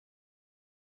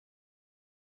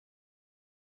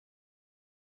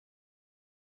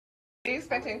Are you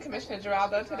expecting Commissioner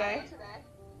Geraldo today?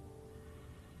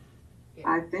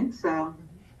 I think so.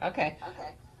 Okay.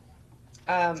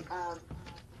 Um,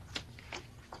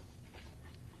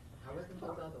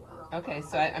 okay,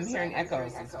 so I'm hearing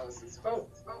echoes. Oh,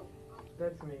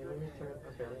 that's me. Let me turn.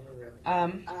 Okay, let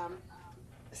me move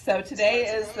it. So today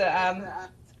is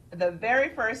the very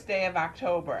first day of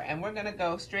October, and we're going to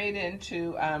go straight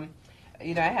into. I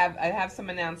have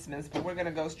some announcements, but we're going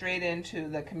to go straight into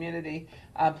the community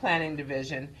planning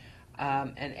division.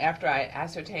 And after I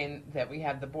ascertain that we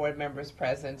have the board members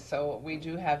present, so we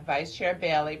do have Vice Chair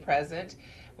Bailey present,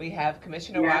 we have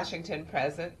Commissioner Yes. Washington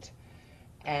present,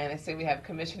 and I see we have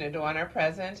Commissioner Dorner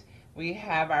present. We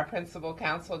have our Principal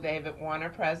Counsel, David Warner,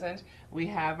 present. We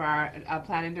have our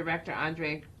Planning Director,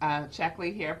 Andre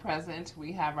Checkley, here present.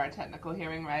 We have our Technical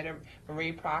Hearing Writer,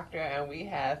 Marie Proctor, and we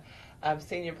have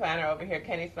Senior Planner over here,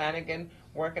 Kenny Flanagan,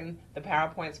 working the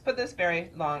PowerPoints for this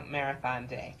very long marathon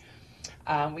day.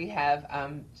 We have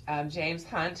James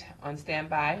Hunt on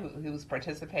standby, who's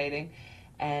participating.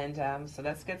 And so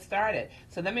let's get started.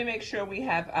 So let me make sure we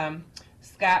have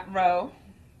Scott Rowe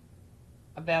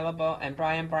available and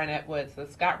Brian Barnett Woods. So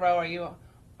Scott Rowe, are you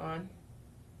on?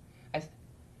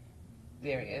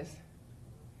 There he is.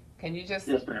 Can you just?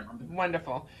 Yes, ma'am.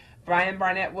 Wonderful. Brian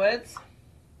Barnett Woods.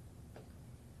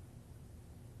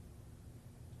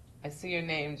 I see your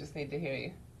name, just need to hear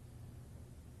you.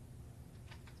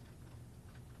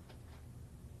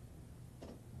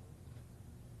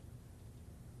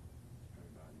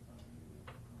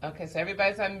 Okay, so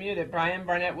everybody's unmuted. Brian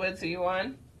Barnett Woods, are you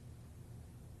on?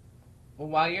 Well,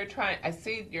 while you're trying, I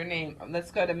see your name.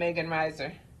 Let's go to Megan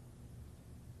Reiser.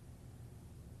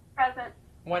 Present.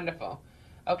 Wonderful.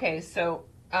 Okay, so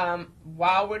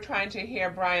while we're trying to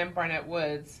hear Brian Barnett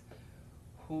Woods,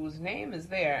 whose name is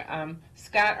there,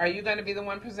 Scott, are you going to be the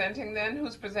one presenting then?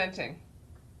 Who's presenting?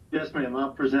 Yes, ma'am.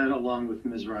 I'll present along with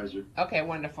Ms. Reiser. Okay,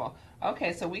 wonderful.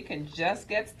 Okay, so we can just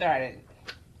get started.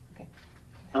 Okay.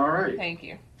 All right. Thank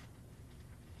you.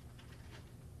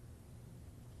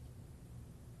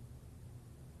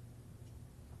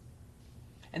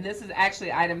 And this is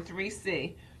actually item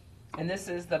 3C, and this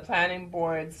is the planning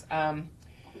board's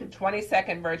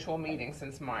 22nd virtual meeting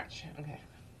since March. Okay.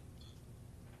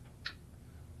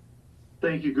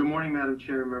 Thank you. Good morning, Madam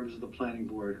Chair and members of the Planning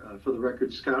Board. For the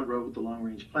record, Scott Rowe with the Long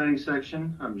Range Planning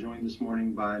Section. I'm joined this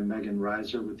morning by Megan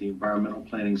Reiser with the Environmental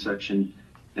Planning Section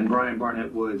and Brian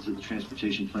Barnett Woods of the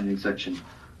Transportation Planning Section.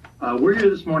 We're here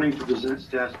this morning to present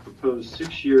staff's proposed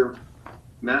 6-year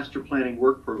master planning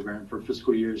work program for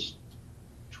fiscal years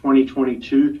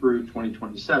 2022 through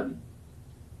 2027.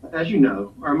 As you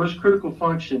know, our most critical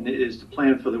function is to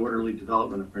plan for the orderly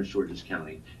development of Prince George's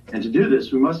County. And to do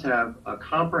this, we must have a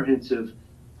comprehensive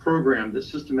program that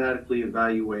systematically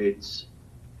evaluates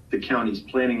the county's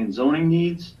planning and zoning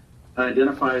needs,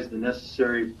 identifies the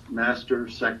necessary master,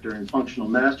 sector, and functional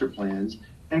master plans,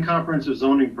 and comprehensive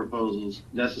zoning proposals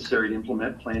necessary to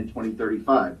implement Plan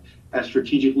 2035 at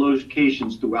strategic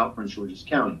locations throughout Prince George's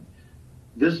County.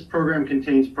 This program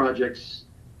contains projects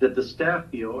that the staff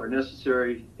feel are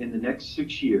necessary in the next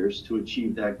 6 years to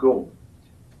achieve that goal.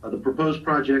 The proposed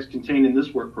projects contained in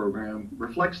this work program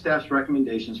reflect staff's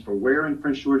recommendations for where in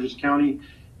Prince George's County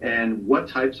and what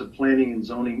types of planning and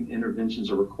zoning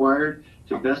interventions are required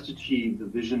to best achieve the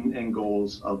vision and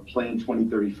goals of Plan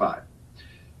 2035.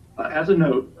 As a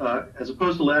note, as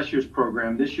opposed to last year's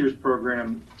program, this year's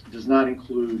program does not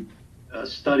include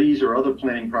studies or other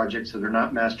planning projects that are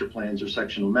not master plans or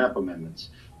sectional map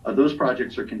amendments. Those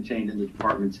projects are contained in the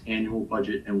department's annual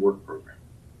budget and work program.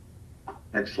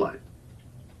 Next slide.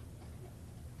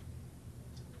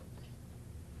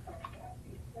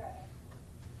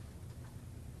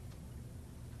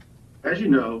 As you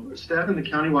know, staff in the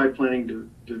countywide planning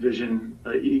division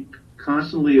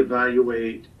constantly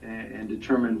evaluate and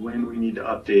determine when we need to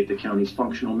update the county's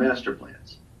functional master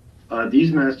plans.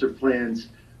 These master plans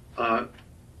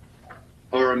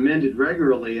are amended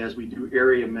regularly as we do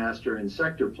area master and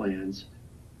sector plans,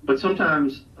 but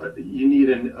sometimes you need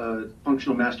a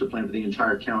functional master plan for the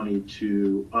entire county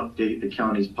to update the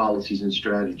county's policies and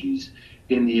strategies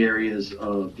in the areas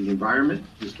of the environment,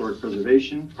 historic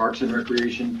preservation, parks and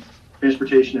recreation,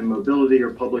 transportation and mobility, or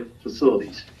public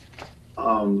facilities.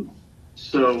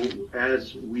 So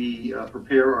as we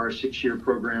prepare our 6-year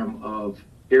program of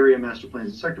area master plans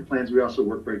and sector plans, we also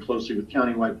work very closely with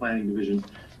countywide planning division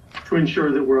to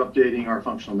ensure that we're updating our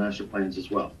functional master plans as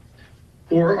well.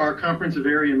 For our comprehensive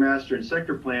area master and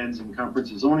sector plans and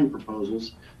comprehensive zoning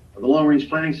proposals, the long range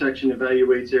planning section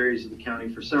evaluates areas of the county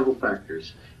for several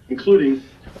factors, including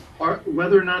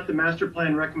whether or not the master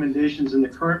plan recommendations in the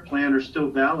current plan are still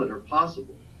valid or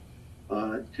possible,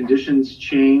 Conditions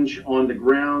change on the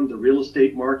ground, the real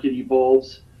estate market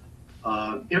evolves,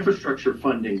 infrastructure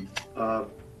funding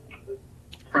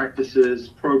practices,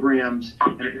 programs,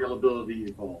 and availability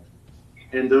evolve.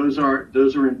 And those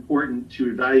are important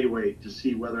to evaluate to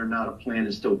see whether or not a plan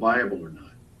is still viable or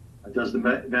not. Does the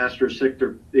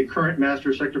current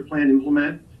master sector plan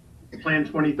implement Plan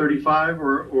 2035,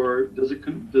 or does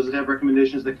it have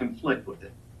recommendations that conflict with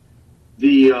it?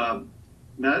 The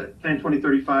Plan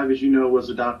 2035, as you know, was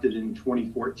adopted in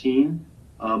 2014.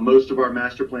 Most of our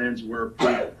master plans were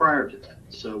approved prior to that.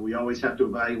 So we always have to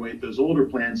evaluate those older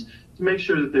plans to make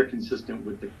sure that they're consistent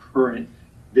with the current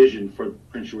vision for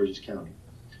Prince George's County.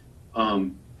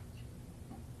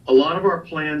 A lot of our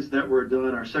plans that were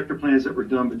done, our sector plans that were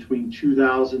done between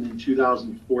 2000 and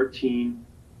 2014,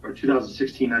 or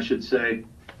 2016, I should say,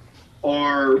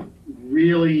 are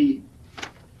really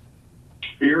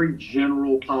very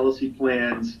general policy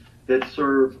plans that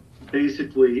serve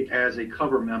basically as a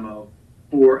cover memo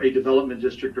for a development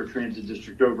district or transit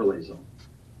district overlay zone.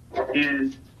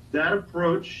 And that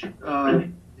approach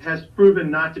has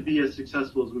proven not to be as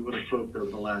successful as we would have hoped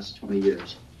over the last 20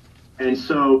 years. And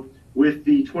so with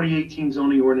the 2018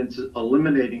 zoning ordinance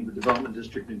eliminating the development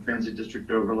district and transit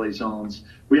district overlay zones,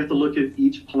 we have to look at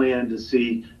each plan to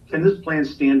see, can this plan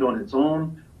stand on its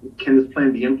own? Can this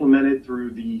plan be implemented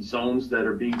through the zones that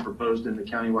are being proposed in the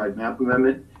countywide map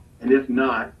amendment? And if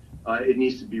not, it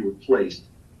needs to be replaced.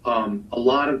 A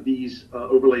lot of these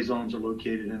overlay zones are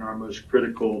located in our most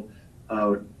critical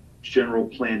general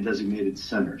plan designated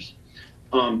centers.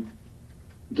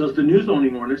 Does the new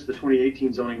zoning ordinance, the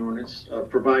 2018 zoning ordinance,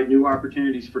 provide new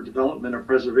opportunities for development or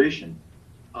preservation?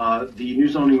 The new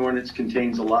zoning ordinance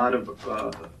contains a lot of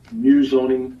new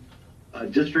zoning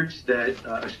districts that,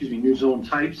 new zone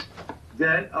types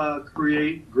that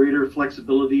create greater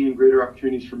flexibility and greater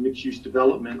opportunities for mixed-use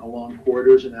development along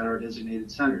corridors and at our designated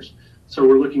centers. So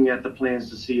we're looking at the plans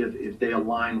to see if they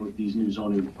align with these new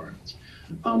zoning requirements.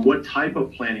 What type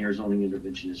of planning or zoning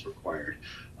intervention is required?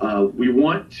 We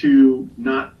want to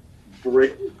not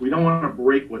break, we don't want to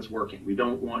break what's working. We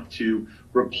don't want to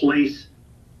replace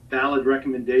valid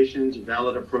recommendations,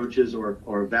 valid approaches,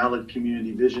 or valid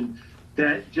community vision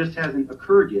that just hasn't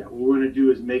occurred yet. What we want to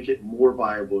do is make it more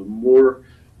viable and more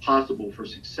possible for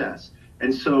success.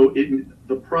 And so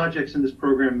the projects in this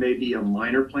program may be a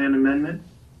minor plan amendment,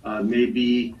 may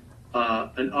be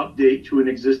an update to an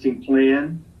existing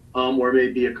plan, or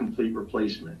maybe a complete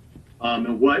replacement.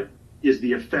 And what is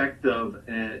the effect of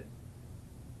a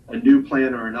new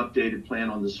plan or an updated plan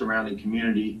on the surrounding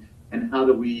community, and how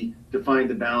do we define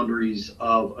the boundaries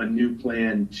of a new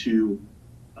plan to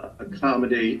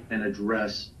accommodate and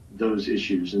address those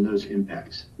issues and those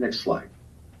impacts? Next slide.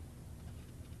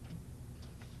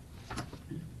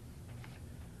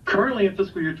 Currently in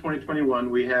fiscal year 2021,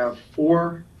 we have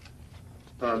 4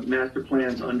 master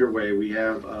plans underway. We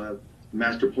have a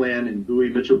master plan in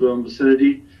Bowie, Mitchellville, and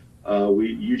vicinity.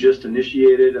 You just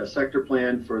initiated a sector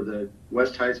plan for the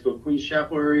West Hyattsville, Queens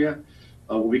Chapel area.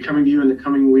 We'll be coming to you in the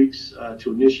coming weeks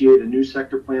to initiate a new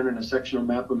sector plan and a sectional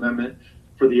map amendment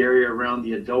for the area around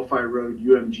the Adelphi Road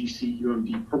UMGC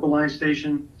UMD Purple Line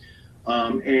Station.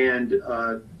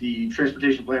 The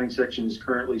transportation planning section is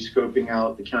currently scoping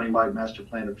out the countywide master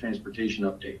plan of transportation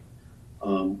update.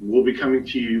 We'll be coming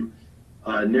to you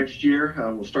next year.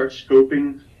 We'll start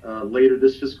scoping later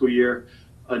this fiscal year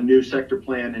a new sector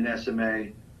plan and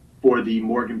SMA for the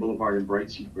Morgan Boulevard and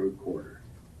Brightseat Road corridor.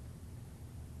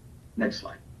 Next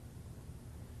slide.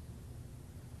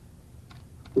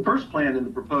 The first plan in the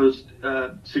proposed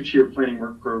 6-year planning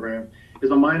work program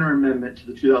is a minor amendment to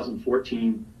the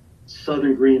 2014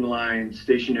 Southern Green Line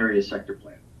Station Area Sector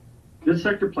Plan. This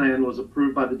sector plan was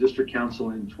approved by the District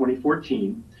Council in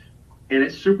 2014, and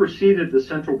it superseded the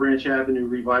Central Branch Avenue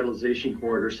Revitalization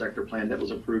Corridor Sector Plan that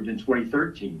was approved in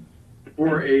 2013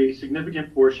 for a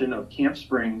significant portion of Camp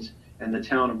Springs and the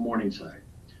town of Morningside.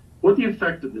 What the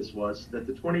effect of this was that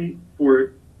the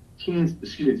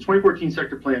 2014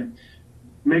 sector plan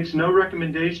makes no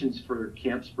recommendations for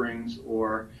Camp Springs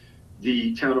or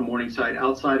the town of Morningside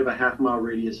outside of a half-mile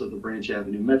radius of the Branch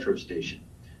Avenue Metro Station.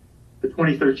 The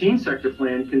 2013 sector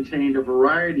plan contained a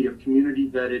variety of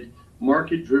community-vetted,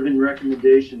 market-driven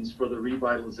recommendations for the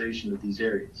revitalization of these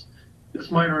areas. This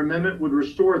minor amendment would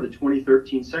restore the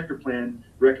 2013 sector plan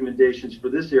recommendations for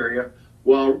this area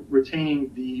while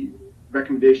retaining the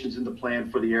recommendations in the plan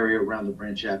for the area around the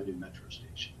Branch Avenue Metro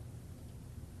Station.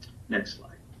 Next slide.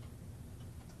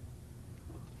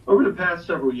 Over the past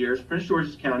several years, Prince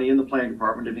George's County and the Planning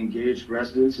Department have engaged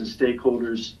residents and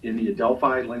stakeholders in the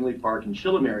Adelphi, Langley Park, and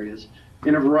Chilham areas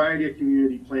in a variety of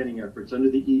community planning efforts under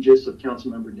the aegis of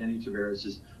Councilmember Denny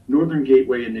Tavares' Northern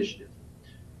Gateway Initiative.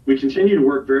 We continue to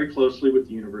work very closely with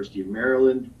the University of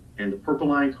Maryland and the Purple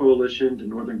Line Coalition, the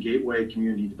Northern Gateway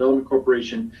Community Development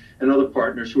Corporation, and other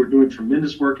partners who are doing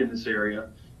tremendous work in this area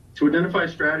to identify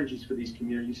strategies for these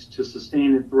communities to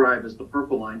sustain and thrive as the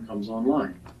Purple Line comes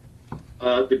online.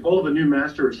 The goal of a new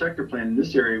master or sector plan in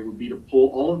this area would be to pull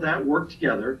all of that work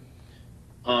together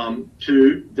and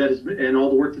all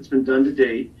the work that's been done to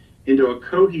date into a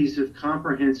cohesive,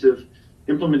 comprehensive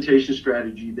implementation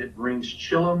strategy that brings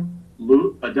Chillum,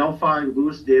 Adelphi,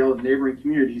 Lewisdale, and neighboring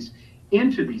communities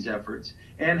into these efforts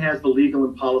and has the legal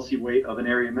and policy weight of an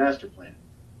area master plan.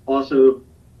 Also,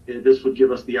 this would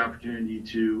give us the opportunity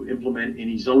to implement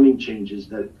any zoning changes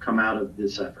that come out of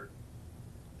this effort.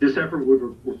 This effort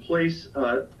would replace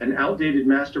an outdated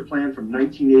master plan from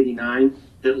 1989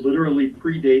 that literally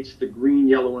predates the green,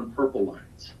 yellow, and purple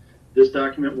lines. This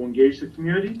document will engage the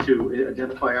community to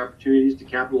identify opportunities to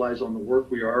capitalize on the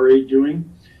work we are already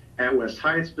doing at West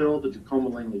Hyattsville, the Tacoma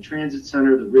Langley Transit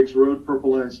Center, the Riggs Road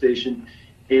Purple Line Station,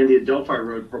 and the Adelphi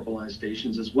Road Purple Line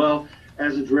stations, as well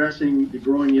as addressing the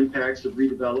growing impacts of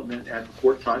redevelopment at the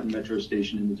Fort Totten Metro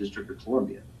Station in the District of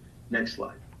Columbia. Next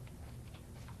slide.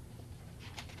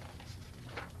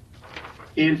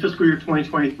 In fiscal year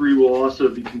 2023, we'll also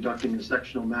be conducting a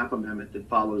sectional map amendment that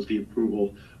follows the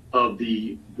approval of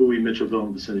the Bowie, Mitchellville,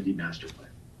 and Vicinity Master Plan.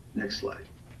 Next slide.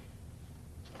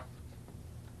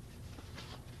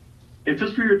 In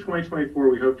fiscal year 2024,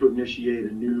 we hope to initiate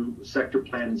a new sector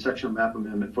plan and sectional map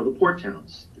amendment for the port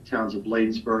towns, the towns of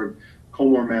Bladensburg,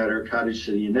 Colmore Manor, Cottage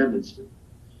City, and Evanston.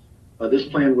 This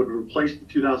plan would replace the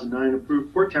 2009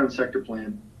 approved port town sector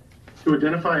plan to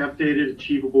identify updated,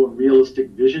 achievable, and realistic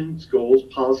visions, goals,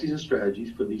 policies, and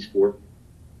strategies for these 4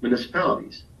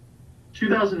 municipalities.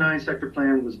 2009 sector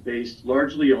plan was based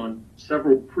largely on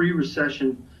several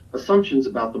pre-recession assumptions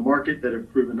about the market that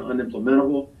have proven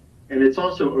unimplementable, and it's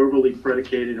also overly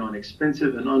predicated on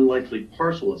expensive and unlikely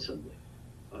parcel assembly.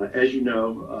 As you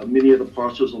know, many of the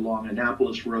parcels along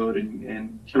Annapolis Road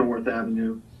and Kenilworth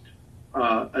Avenue,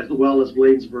 as well as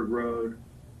Bladensburg Road,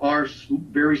 are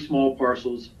very small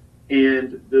parcels,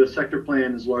 and the sector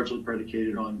plan is largely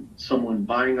predicated on someone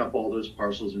buying up all those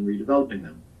parcels and redeveloping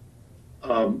them.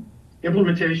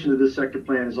 Implementation of this sector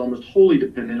plan is almost wholly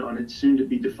dependent on its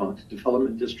soon-to-be defunct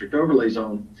Development District Overlay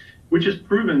Zone, which has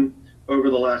proven over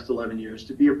the last 11 years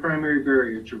to be a primary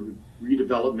barrier to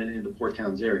redevelopment in the Port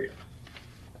Towns area.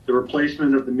 The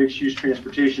replacement of the mixed-use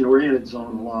transportation-oriented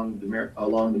zone along the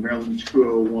Maryland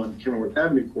 201 Kenilworth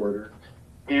Avenue corridor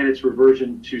and its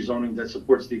reversion to zoning that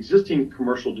supports the existing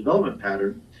commercial development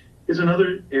pattern is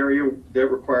another area that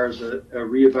requires a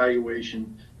reevaluation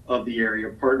of the area,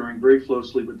 partnering very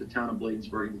closely with the town of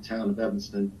Bladensburg and the town of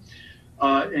Evanston,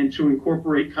 and to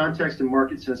incorporate context and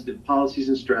market-sensitive policies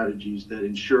and strategies that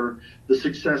ensure the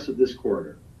success of this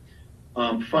corridor.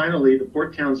 Finally, the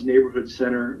Port Towns Neighborhood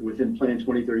Center within Plan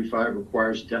 2035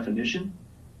 requires definition.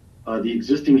 The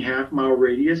existing half-mile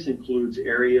radius includes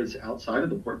areas outside of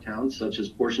the Port Towns, such as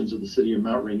portions of the city of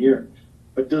Mount Rainier,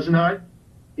 but does not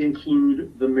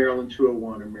include the Maryland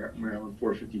 201 or Maryland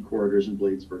 450 corridors in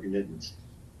Bladensburg and Edmondson.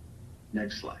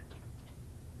 Next slide.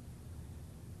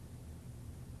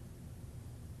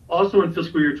 Also in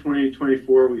fiscal year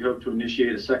 2024, we hope to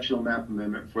initiate a sectional map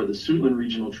amendment for the Suitland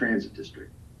Regional Transit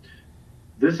District.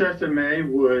 This SMA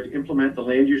would implement the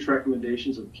land use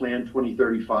recommendations of Plan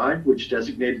 2035, which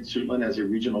designated Suitland as a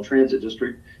regional transit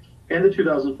district, and the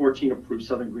 2014 approved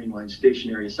Southern Green Line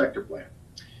Station Area Sector Plan.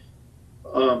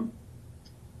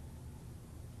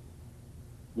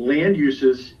 Land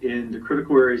uses in the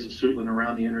critical areas of Suitland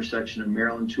around the intersection of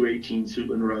Maryland 218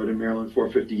 Suitland Road and Maryland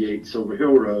 458 Silver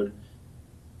Hill Road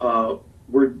will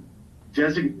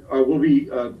be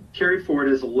carried forward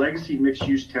as a legacy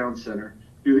mixed-use town center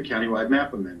through the countywide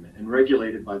map amendment and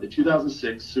regulated by the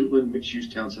 2006 Suitland Mixed-Use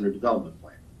Town Center Development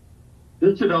Plan.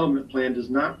 This development plan does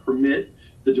not permit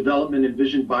the development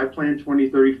envisioned by Plan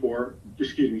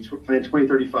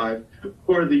 2035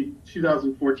 or the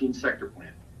 2014 sector plan.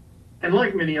 And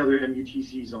like many other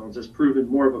MUTC zones, has proven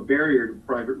more of a barrier to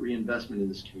private reinvestment in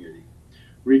this community.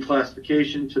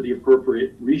 Reclassification to the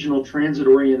appropriate regional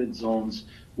transit-oriented zones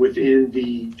within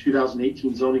the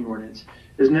 2018 zoning ordinance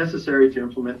is necessary to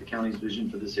implement the county's vision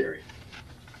for this area.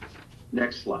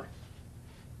 Next slide.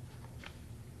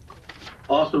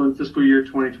 Also in fiscal year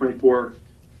 2024,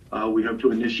 we hope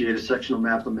to initiate a sectional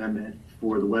map amendment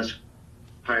for the West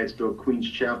Hyattsville Queens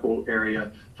Chapel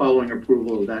area following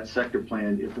approval of that sector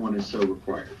plan if one is so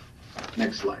required.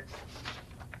 Next slide.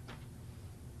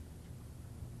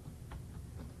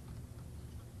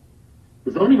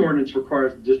 The zoning ordinance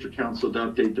requires the district council to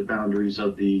update the boundaries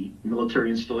of the military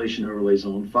installation overlay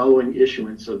zone following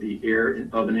issuance of an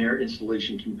air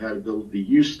installation compatibility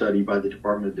use study by the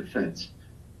Department of Defense.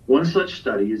 One such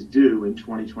study is due in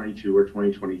 2022 or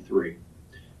 2023.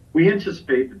 We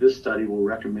anticipate that this study will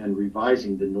recommend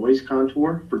revising the noise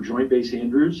contour for Joint Base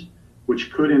Andrews,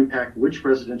 which could impact which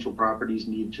residential properties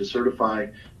need to certify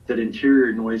that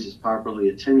interior noise is properly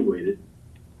attenuated,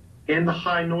 and the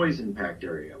high noise impact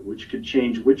area, which could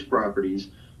change which properties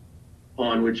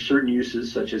on which certain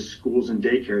uses such as schools and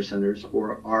daycare centers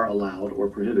are allowed or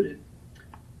prohibited.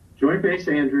 Joint Base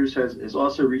Andrews has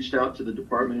also reached out to the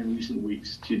department in recent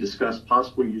weeks to discuss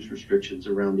possible use restrictions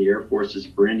around the Air Force's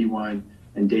Brandywine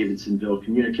and Davidsonville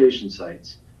communication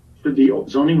sites. Should the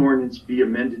zoning ordinance be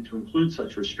amended to include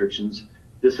such restrictions,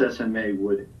 this SMA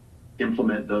would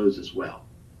implement those as well.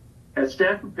 As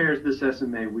staff prepares this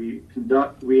SMA, we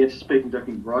anticipate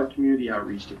conducting broad community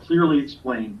outreach to clearly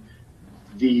explain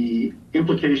the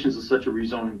implications of such a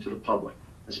rezoning to the public,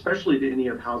 especially to any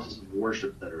of houses of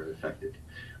worship that are affected.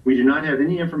 We do not have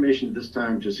any information at this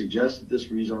time to suggest that this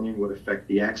rezoning would affect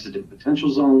the accident potential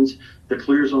zones, the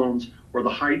clear zones, or the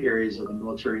height areas of the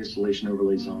military installation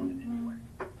overlay zone in any way.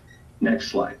 Next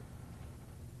slide.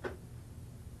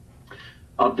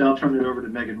 I'll now turn it over to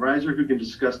Megan Reiser, who can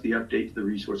discuss the update to the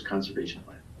Resource Conservation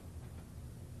Plan.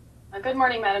 Good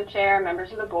morning, Madam Chair,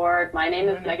 members of the board. My name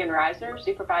is Megan Reiser,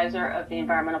 Supervisor of the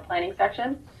Environmental Planning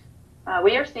Section.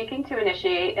 We are seeking to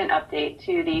initiate an update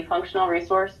to the Functional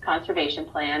Resource Conservation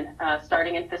Plan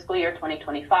starting in fiscal year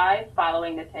 2025,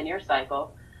 following the 10-year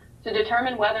cycle, to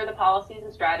determine whether the policies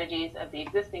and strategies of the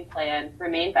existing plan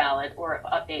remain valid or if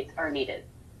updates are needed.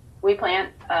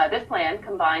 This plan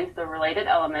combines the related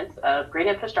elements of green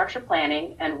infrastructure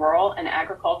planning and rural and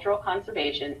agricultural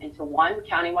conservation into one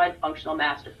countywide functional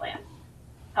master plan.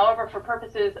 However, for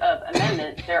purposes of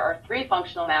amendment, there are 3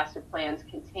 functional master plans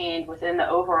contained within the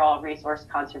overall Resource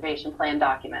Conservation Plan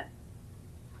document.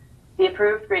 The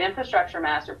approved Green Infrastructure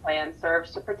Master Plan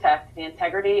serves to protect the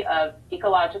integrity of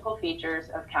ecological features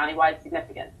of countywide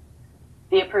significance.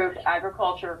 The approved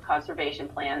Agriculture Conservation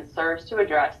Plan serves to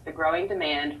address the growing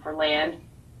demand for land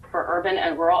for urban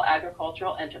and rural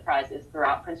agricultural enterprises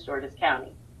throughout Prince George's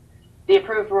County. The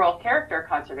approved Rural Character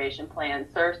Conservation Plan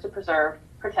serves to preserve,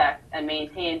 protect, and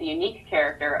maintain the unique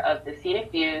character of the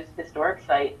scenic views, historic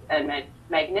sites, and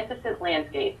magnificent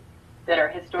landscapes that are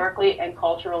historically and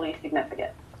culturally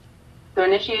significant. So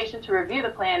initiation to review the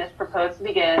plan is proposed to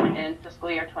begin in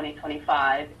fiscal year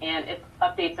 2025, and if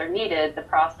updates are needed, the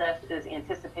process is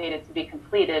anticipated to be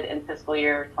completed in fiscal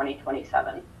year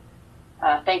 2027.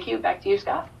 Thank you. Back to you,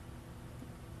 Scott.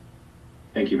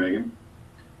 Thank you, Megan.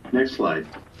 Next slide.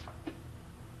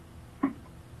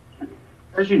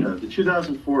 As you know, the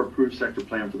 2004 approved sector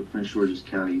plan for the Prince George's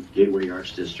County Gateway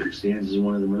Arts District stands as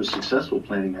one of the most successful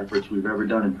planning efforts we've ever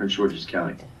done in Prince George's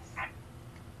County.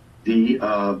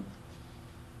 The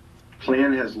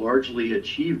plan has largely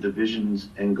achieved the visions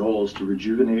and goals to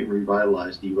rejuvenate and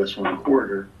revitalize the US 1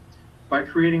 corridor by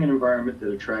creating an environment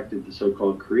that attracted the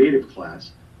so-called creative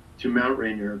class to Mount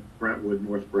Rainier, Brentwood,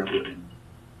 North Brentwood, and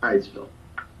Hyattsville.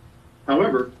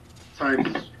 However, times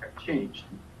have changed,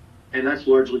 and that's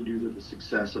largely due to the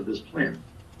success of this plan.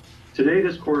 Today,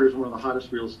 this corridor is one of the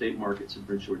hottest real estate markets in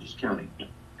Prince George's County,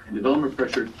 and development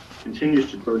pressure continues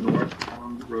to grow north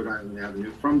along Rhode Island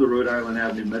Avenue, from the Rhode Island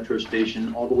Avenue Metro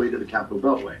Station all the way to the Capitol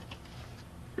Beltway.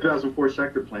 The 2004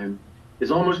 sector plan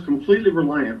is almost completely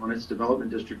reliant on its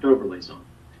development district overlay zone.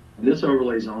 And this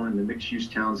overlay zone and the mixed-use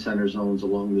town center zones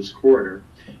along this corridor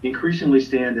increasingly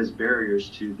stand as barriers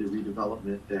to the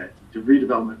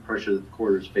redevelopment pressure that the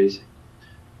corridor is facing.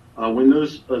 When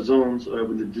those zones,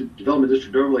 when the development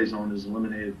district overlay zone is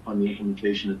eliminated upon the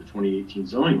implementation of the 2018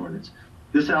 zoning ordinance,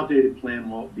 this outdated plan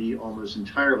will be almost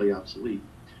entirely obsolete,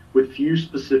 with few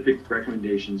specific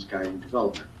recommendations guiding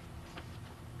development.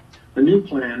 A new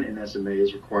plan in SMA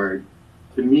is required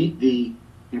to meet the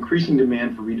increasing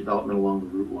demand for redevelopment along the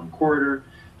Route 1 corridor,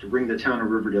 to bring the town of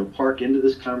Riverdale Park into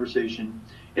this conversation,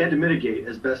 and to mitigate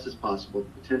as best as possible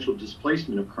the potential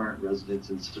displacement of current residents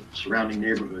in surrounding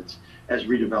neighborhoods as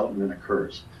redevelopment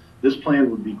occurs. This plan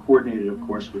would be coordinated, of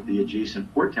course, with the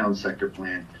adjacent Port Town sector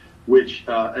plan, which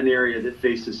an area that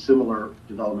faces similar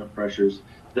development pressures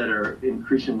that are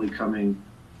increasingly coming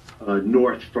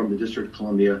north from the District of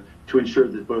Columbia, to ensure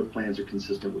that both plans are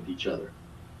consistent with each other.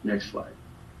 Next slide.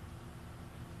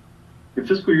 In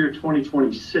fiscal year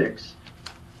 2026,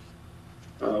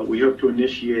 we hope to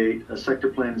initiate a sector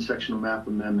plan and sectional map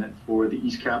amendment for the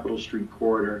East Capitol Street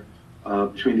corridor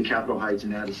between the Capitol Heights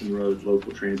and Addison Road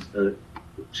the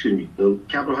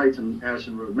Capitol Heights and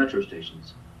Addison Road metro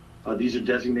stations. These are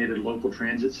designated local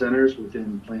transit centers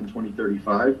within Plan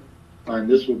 2035, and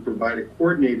this will provide a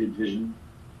coordinated vision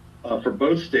for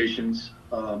both stations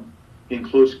in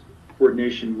close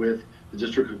coordination with the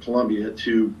District of Columbia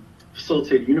to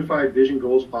facilitate unified vision,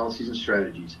 goals, policies, and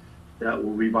strategies that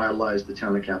will revitalize the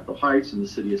town of Capitol Heights and the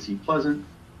city of Seat Pleasant,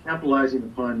 capitalizing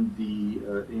upon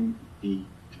the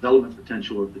development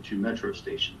potential of the two metro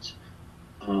stations.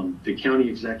 The county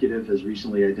executive has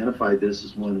recently identified this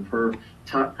as one of her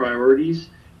top priorities,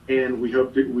 and we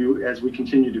hope that as we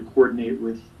continue to coordinate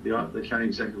with the county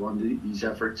executive on these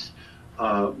efforts,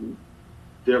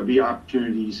 there'll be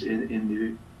opportunities in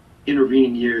the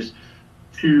intervening years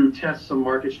to test some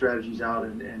market strategies out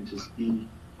and to see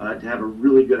to have a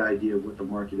really good idea of what the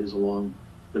market is along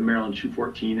the Maryland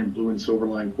 214 and Blue and Silver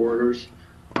Line corridors,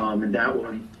 and that will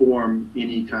inform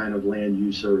any kind of land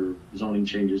use or zoning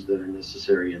changes that are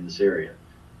necessary in this area.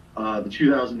 The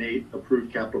 2008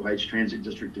 approved Capitol Heights Transit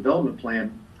District Development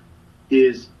Plan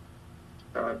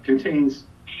contains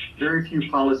very few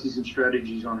policies and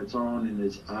strategies on its own, and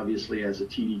is obviously, as a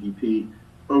TDDP,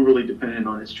 overly dependent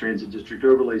on its transit district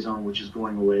overlay zone, which is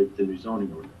going away with the new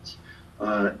zoning ordinance.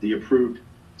 The approved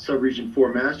Subregion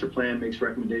 4 Master Plan makes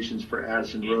recommendations for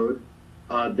Addison Road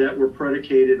that were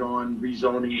predicated on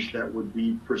rezonings that would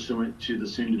be pursuant to the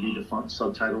soon-to-be defunct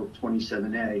subtitle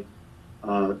 27A,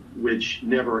 which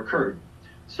never occurred.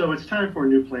 So it's time for a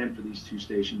new plan for these two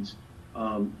stations.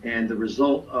 And the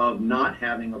result of not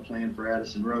having a plan for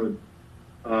Addison Road,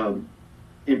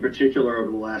 in particular over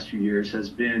the last few years, has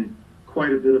been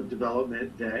quite a bit of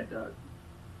development that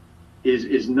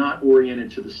is not oriented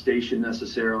to the station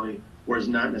necessarily, or is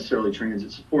not necessarily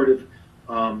transit supportive,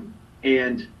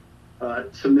 and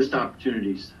some missed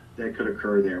opportunities that could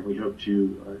occur there. We hope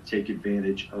to take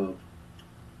advantage of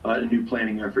a new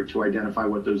planning effort to identify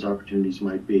what those opportunities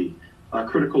might be.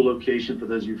 Critical location, for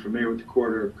those of you familiar with the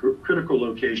corridor, critical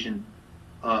location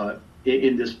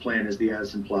in this plan is the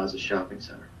Addison Plaza Shopping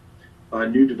Center.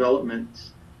 New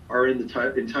developments are in the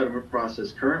entitlement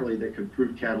process currently that could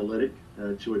prove catalytic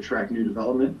to attract new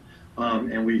development.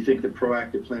 And we think that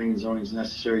proactive planning and zoning is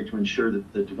necessary to ensure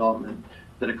that the development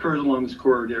that occurs along this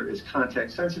corridor is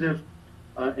context sensitive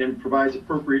and provides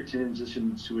appropriate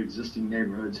transition to existing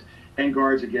neighborhoods and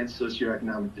guards against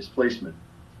socioeconomic displacement.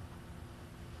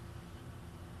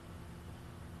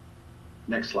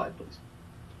 Next slide, please.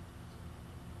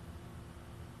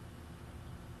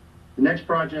 The next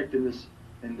project in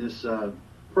this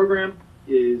program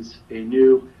is a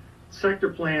new sector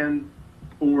plan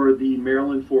for the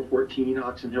Maryland 414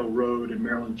 Oxon Hill Road and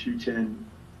Maryland 210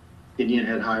 Indian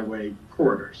Head Highway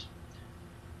corridors.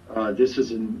 This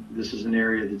is an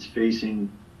area that's facing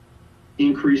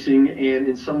increasing and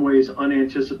in some ways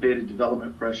unanticipated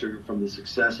development pressure from the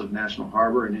success of National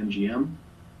Harbor and MGM.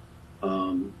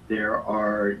 There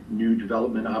are new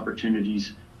development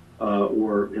opportunities,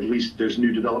 or at least there's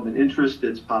new development interest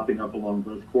that's popping up along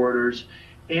both corridors,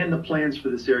 and the plans for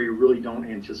this area really don't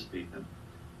anticipate them.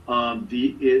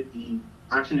 The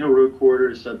Oxon Hill Road corridor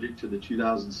is subject to the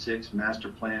 2006 master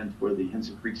plan for the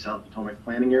Henson Creek South Potomac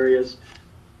planning areas,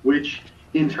 which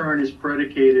in turn is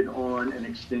predicated on an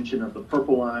extension of the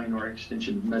Purple Line or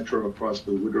extension of Metro across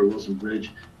the Woodrow Wilson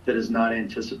Bridge that is not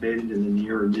anticipated in the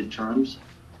near or midterms.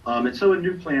 And so a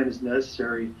new plan is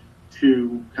necessary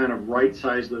to kind of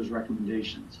right-size those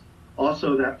recommendations.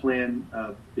 Also, that plan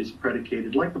is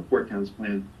predicated, like the Port Towns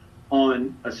plan,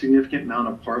 on a significant amount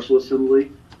of parcel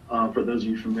assembly. For those of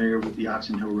you familiar with the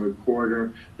Oxon Hill Road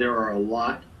corridor, there are a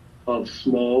lot of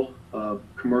small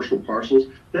commercial parcels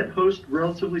that host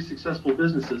relatively successful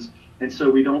businesses, and so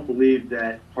we don't believe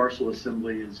that parcel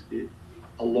assembly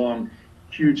along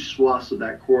huge swaths of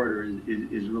that corridor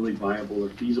is really viable or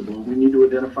feasible. We need to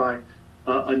identify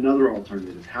another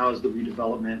alternative. How is the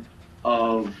redevelopment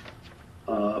of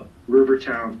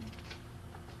Rivertown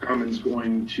Commons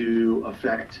going to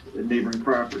affect neighboring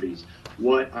properties?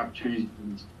 What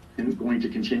opportunities are going to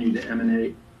continue to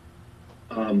emanate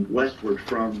westward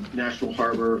from National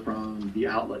Harbor, from the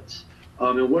outlets?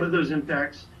 And what are those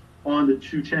impacts on the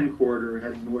 210 corridor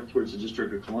heading north towards the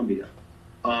District of Columbia?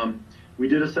 We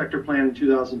did a sector plan in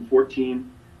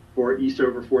 2014 for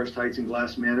Eastover, Forest Heights, and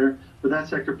Glass Manor, but that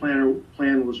sector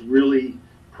plan was really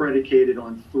predicated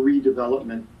on 3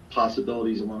 development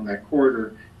possibilities along that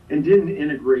corridor and didn't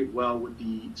integrate well with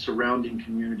the surrounding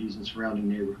communities and surrounding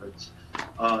neighborhoods.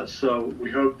 So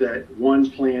we hope that one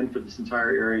plan for this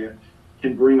entire area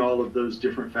can bring all of those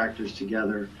different factors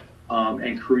together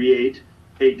and create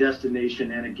a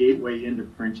destination and a gateway into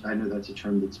Prince. I know that's a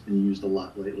term that's been used a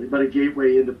lot lately, but a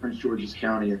gateway into Prince George's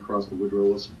County across the Woodrow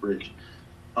Wilson Bridge.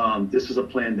 This is a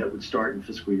plan that would start in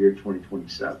fiscal year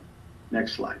 2027.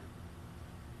 Next slide.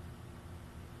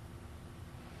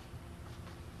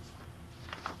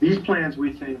 These plans,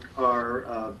 we think,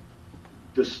 are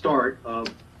the start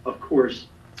of course,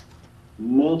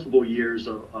 multiple years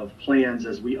of plans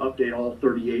as we update all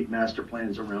 38 master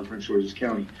plans around Prince George's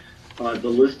County. The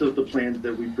list of the plans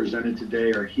that we presented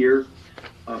today are here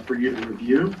for you to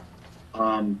review.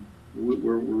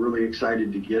 We're really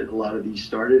excited to get a lot of these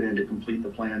started and to complete the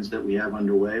plans that we have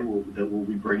underway that we'll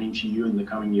be bringing to you in the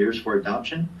coming years for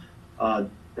adoption.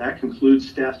 That concludes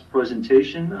staff's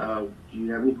presentation. Do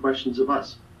you have any questions of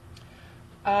us?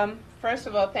 First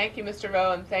of all, thank you, Mr.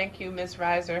 Rowe, and thank you, Ms.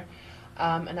 Reiser.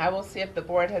 And I will see if the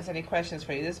board has any questions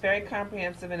for you. This is very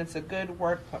comprehensive, and it's a good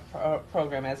work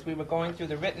program. As we were going through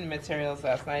the written materials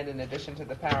last night, in addition to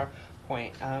the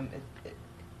PowerPoint,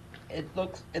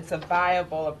 it's a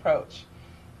viable approach.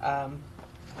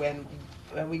 When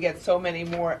we get so many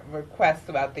more requests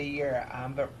throughout the year,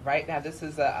 but right now this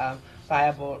is a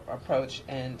viable approach,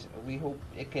 and we hope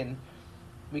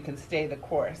we can stay the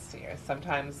course here.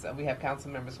 Sometimes we have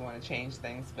council members who want to change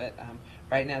things, but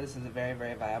right now this is a very,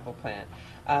 very viable plan.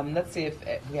 Let's see if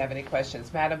we have any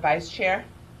questions. Madam Vice Chair?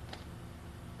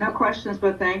 No questions,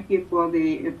 but thank you for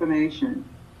the information.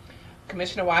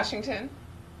 Commissioner Washington?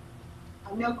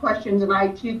 No questions, and I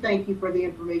too thank you for the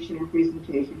information and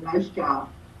presentation. Nice job.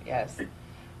 Yes.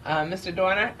 Mr.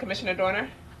 Dorner, Commissioner Dorner?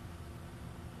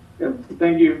 Yeah,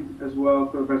 thank you as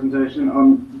well for the presentation.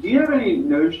 Do you have any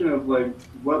notion of like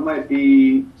what might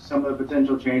be some of the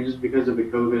potential changes because of the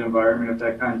COVID environment, if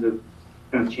that kind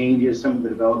of changes some of the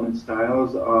development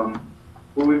styles?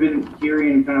 What we've been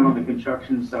hearing kind of on the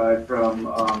construction side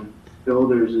from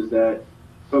builders is that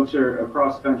folks are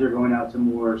across the country going out to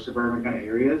more suburban kind of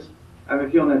areas. I have a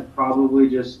feeling that's probably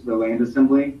just the land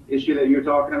assembly issue that you're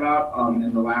talking about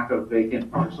and the lack of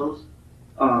vacant parcels.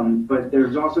 But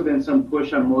there's also been some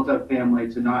push on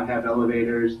multifamily to not have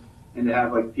elevators and to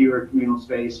have like fewer communal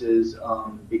spaces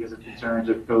because of concerns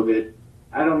of COVID.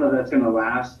 I don't know if that's going to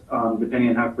last, depending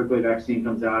on how quickly the vaccine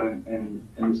comes out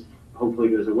and hopefully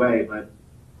goes away. But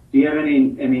do you have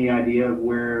any idea of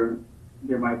where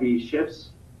there might be shifts?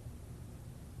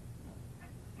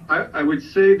 I would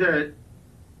say that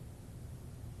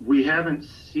we haven't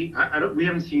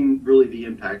seen really the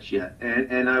impacts yet,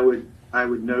 and I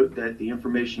would note that the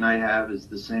information I have is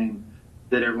the same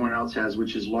that everyone else has,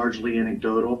 which is largely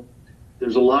anecdotal.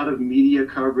 There's a lot of media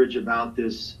coverage about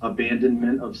this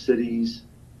abandonment of cities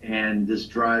and this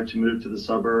drive to move to the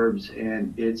suburbs,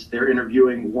 and they're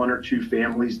interviewing one or two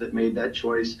families that made that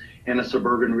choice and a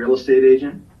suburban real estate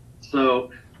agent. So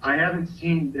I haven't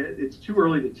seen, it's too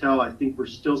early to tell. I think we're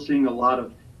still seeing a lot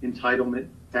of entitlement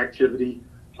activity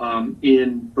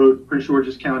in both Prince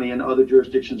George's County and other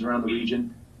jurisdictions around the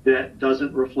region. That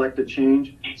doesn't reflect a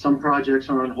change. Some projects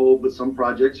are on hold, but some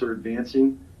projects are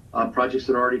advancing. Projects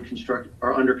that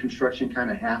are under construction kind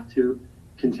of have to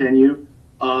continue.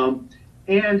 And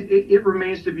it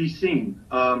remains to be seen.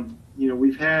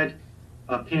 We've had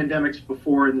pandemics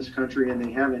before in this country, and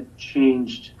they haven't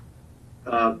changed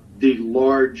the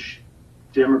large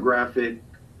demographic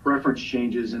preference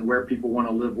changes in where people want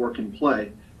to live, work, and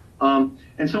play.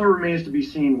 And so it remains to be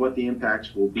seen what the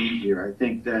impacts will be here. I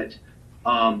think that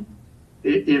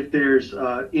if there's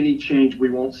any change, we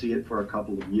won't see it for a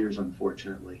couple of years,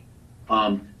 unfortunately.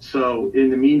 So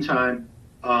in the meantime,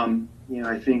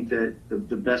 I think that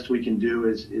the best we can do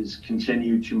is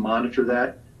continue to monitor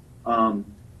that.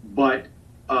 But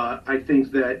I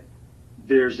think that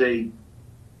there's a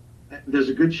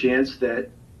good chance that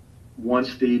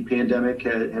once the pandemic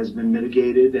has been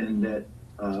mitigated and that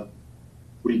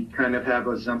we kind of have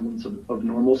a semblance of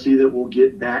normalcy, that we'll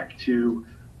get back to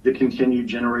the continued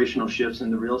generational shifts in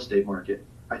the real estate market.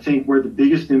 I think where the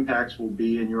biggest impacts will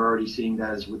be, and you're already seeing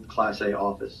that, is with Class A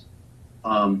office.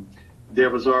 Prince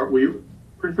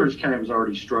George's County was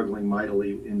already struggling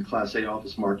mightily in Class A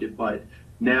office market, but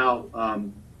now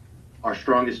our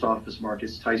strongest office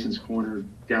markets, Tyson's Corner,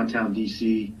 downtown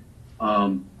DC,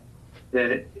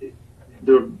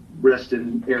 the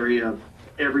Reston area,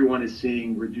 everyone is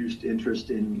seeing reduced interest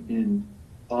in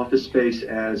office space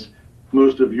as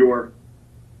most of your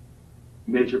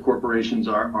major corporations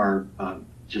are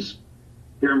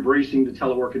they're embracing the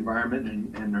telework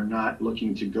environment and are not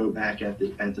looking to go back at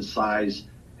the size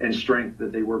and strength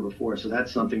that they were before. So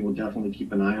that's something we'll definitely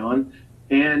keep an eye on.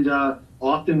 And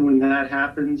often when that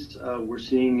happens, we're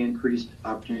seeing increased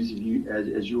opportunities,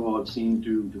 as you all have seen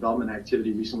through development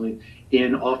activity recently,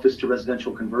 in office to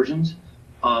residential conversions.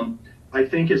 I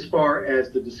think as far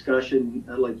as the discussion,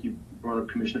 like you brought up,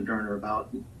 Commissioner Turner,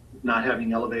 about not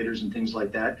having elevators and things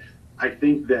like that, I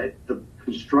think that the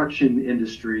construction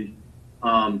industry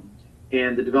and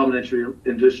the development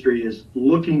industry is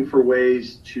looking for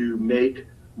ways to make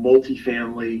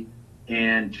multifamily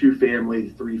and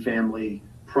 2-family, 3-family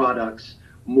products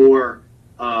more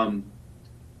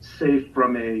safe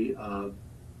from a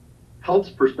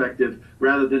health perspective,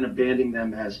 rather than abandoning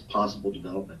them as possible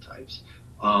development types.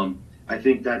 I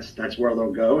think that's where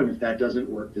they'll go, and if that doesn't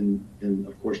work, then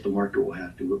of course the market will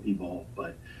have to evolve.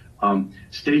 But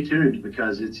stay tuned,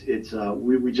 because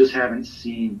we just haven't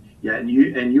seen yet, and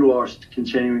you are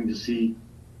continuing to see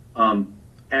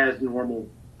as normal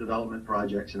development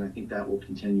projects, and I think that will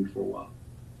continue for a while.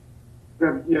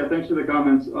 Yeah, thanks for the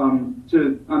comments. On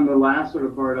the last sort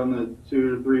of part on the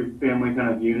 2 to 3 family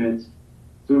kind of units,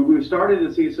 so we've started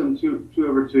to see some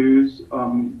 2-over-2s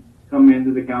come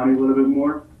into the county a little bit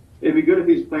more. It'd be good if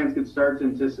these plans could start to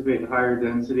anticipate higher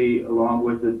density along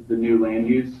with the new land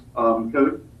use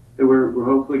code. That we're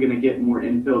hopefully going to get more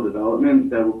infill development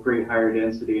that will create higher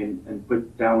density and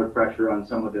put downward pressure on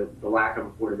some of the lack of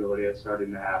affordability that's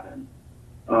starting to happen.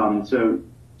 So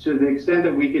to the extent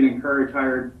that we can encourage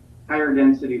higher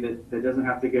density that doesn't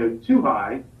have to go too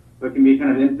high, but can be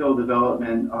kind of infill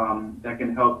development that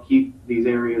can help keep these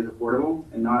areas affordable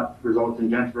and not result in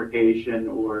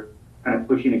gentrification or kind of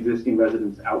pushing existing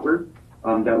residents outward,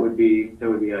 that would be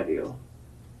ideal.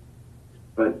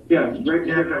 But yeah, great.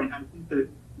 Yeah, I think that,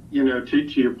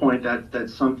 to your point,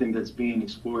 that's something that's being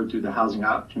explored through the Housing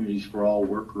Opportunities for All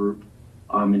work group,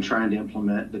 in trying to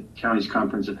implement the county's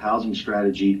comprehensive housing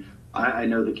strategy. I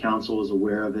know the council is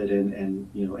aware of it,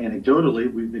 and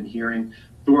anecdotally, we've been hearing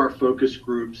through our focus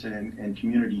groups and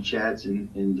community chats in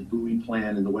the Bowie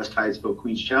plan and the West Hyattsville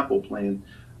Queens Chapel plan,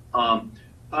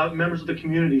 members of the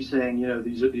community saying,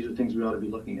 these are things we ought to be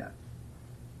looking at,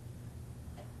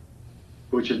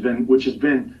 which has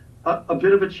been a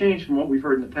bit of a change from what we've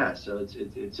heard in the past. So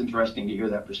it's interesting to hear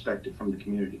that perspective from the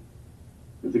community.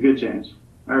 It's a good change.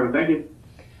 All right, well, thank you.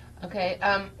 Okay,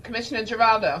 Commissioner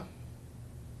Giraldo,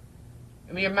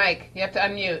 your mic, you have to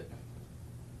unmute.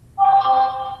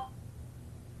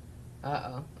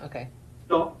 Okay.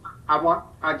 So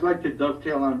I'd like to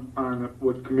dovetail on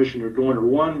what Commissioner Dorner,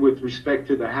 one with respect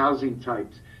to the housing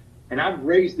types. And I've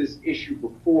raised this issue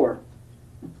before.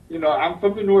 I'm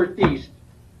from the Northeast.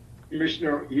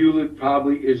 Commissioner Hewlett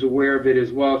probably is aware of it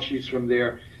as well. She's from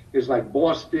there. There's like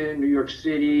Boston, New York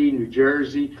City, New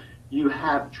Jersey. You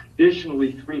have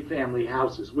traditionally 3-family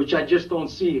houses, which I just don't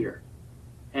see here.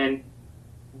 And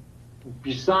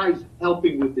besides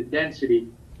helping with the density,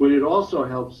 what it also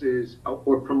helps is,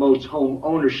 or promotes home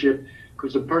ownership,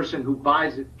 because the person who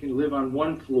buys it can live on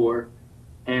one floor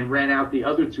and rent out the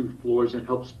other 2 floors, and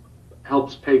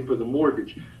helps pay for the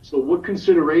mortgage. So what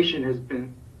consideration has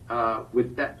been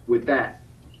with that,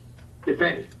 if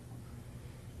any?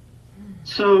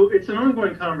 So it's an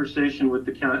ongoing conversation with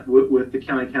the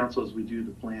county council as we do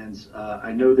the plans.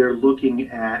 I know they're looking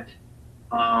at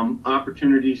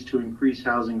opportunities to increase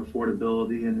housing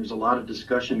affordability, and there's a lot of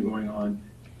discussion going on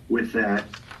with that.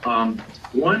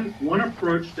 One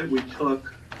approach that we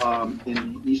took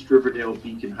in the East Riverdale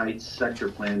Beacon Heights sector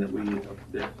plan that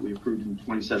we approved in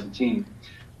 2017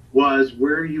 was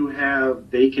where you have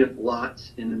vacant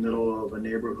lots in the middle of a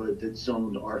neighborhood that's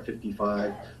zoned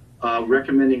R55,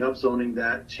 recommending upzoning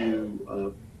that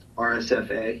to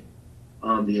RSFA,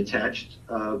 the attached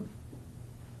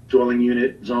dwelling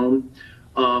unit zone,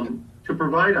 to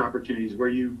provide opportunities where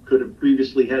you could have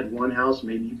previously had one house.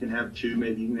 Maybe you can have 2,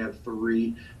 maybe you can have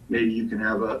 3, maybe you can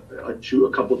have a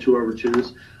couple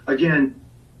 2-over-2s. Again,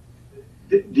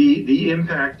 the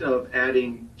impact of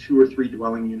adding 2 or 3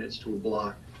 dwelling units to a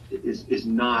block is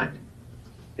not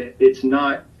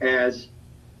as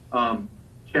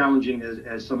challenging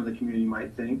as some of the community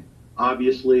might think.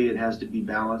 Obviously, it has to be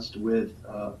balanced with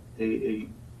a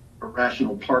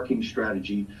rational parking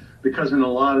strategy, because in a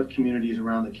lot of communities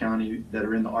around the county that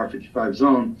are in the R55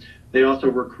 zone, they also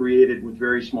were created with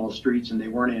very small streets, and they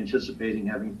weren't anticipating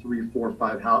having 3, 4,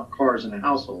 5 cars in a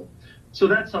household. So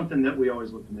that's something that we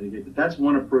always look to mitigate. But that's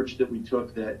one approach that we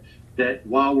took, that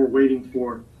while we're waiting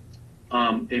for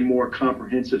a more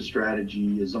comprehensive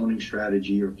strategy, a zoning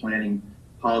strategy or planning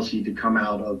policy to come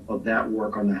out of that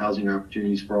work on the Housing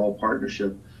Opportunities for All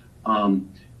partnership,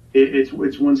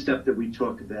 it's one step that we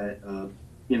took that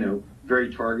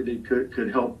very targeted, could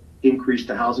help increase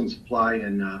the housing supply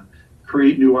and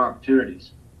create new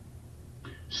opportunities.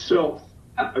 So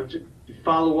to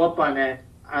follow up on that,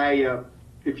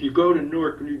 if you go to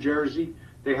Newark, New Jersey,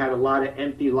 they had a lot of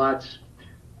empty lots,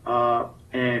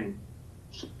 and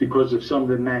because of some of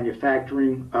the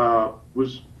manufacturing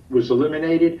was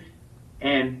eliminated.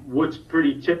 And what's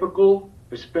pretty typical,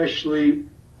 especially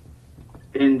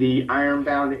in the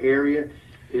Ironbound area,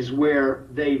 is where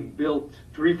they built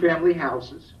 3-family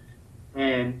houses,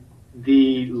 and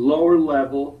the lower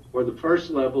level or the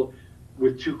first level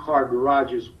with 2-car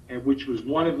garages, and which was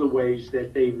one of the ways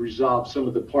that they resolved some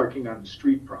of the parking on the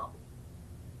street problem.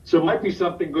 So it might be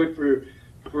something good for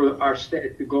our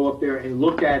staff to go up there and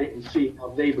look at it and see how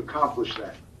they've accomplished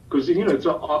that. Because, you know, it's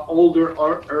an older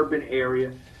urban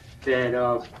area that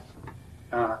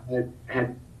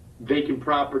had vacant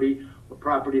property, a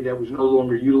property that was no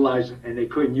longer utilized, and they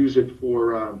couldn't use it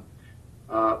for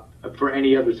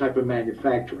any other type of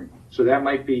manufacturing. So that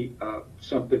might be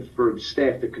something for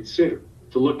staff to consider,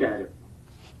 to look at it.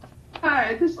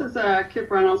 Hi, this is Kip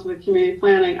Reynolds with Community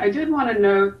Planning. I did want to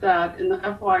note that in the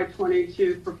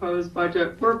FY22 proposed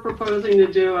budget, we're proposing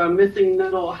to do a missing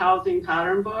middle housing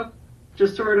pattern book to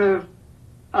sort of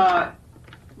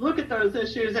look at those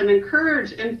issues and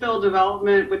encourage infill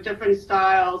development with different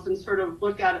styles and sort of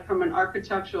look at it from an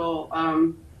architectural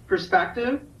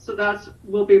perspective. So that's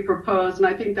will be proposed, and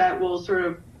I think that will sort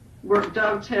of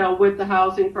dovetail with the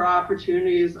Housing for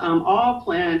Opportunities all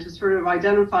plan to sort of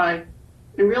identify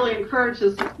and really encourage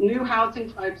this new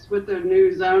housing types with the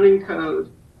new zoning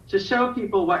code to show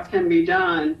people what can be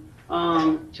done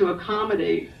to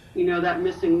accommodate, you know, that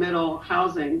missing middle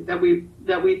housing that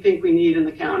we think we need in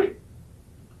the county.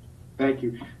 Thank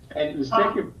you. And the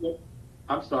second,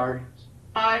 I'm sorry.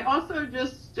 I also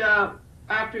just,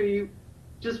 after you,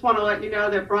 just want to let you know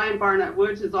that Brian Barnett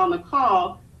Woods is on the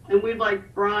call, and we'd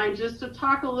like Brian just to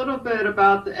talk a little bit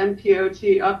about the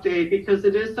MPOT update, because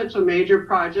it is such a major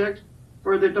project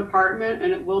for the department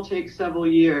and it will take several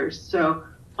years. So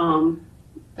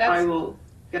I will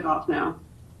get off now.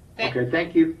 Okay,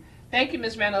 thank you. Thank you,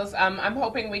 Ms. Reynolds. I'm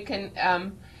hoping we can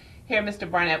hear Mr.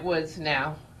 Barnett Woods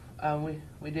now.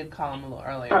 We did call him a little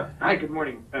earlier. Hi, good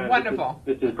morning. Wonderful.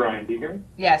 This is Brian. Do you hear me?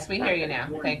 Yes, we hear you now.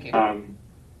 Thank you.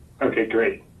 Okay,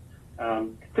 great.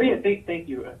 So yeah, thank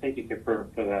you, Kip, for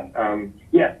that.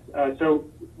 Yes. So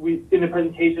we in the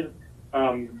presentation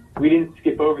we didn't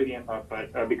skip over the MPOT,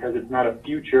 but because it's not a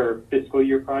future fiscal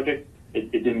year project,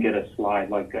 it didn't get a slide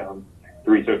like the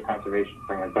Resource Conservation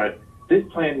Plan. But this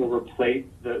plan will replace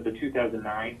the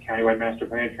 2009 Countywide Master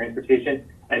Plan of Transportation,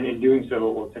 and in doing so,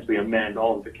 it will essentially amend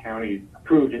all of the county's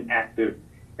approved and active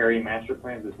area master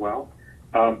plans as well.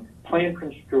 Plan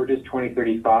Prince George's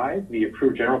 2035, the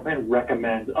approved general plan,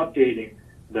 recommends updating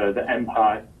the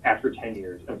MPOT after 10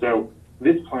 years. And so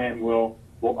this plan will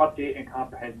update and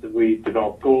comprehensively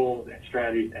develop goals and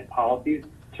strategies and policies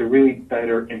to really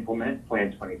better implement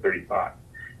Plan 2035.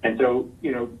 And so,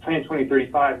 you know, Plan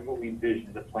 2035 and what we envision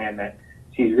is a plan that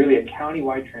sees really a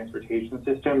countywide transportation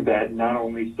system that not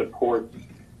only supports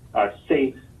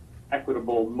safe,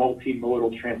 equitable,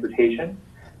 multimodal transportation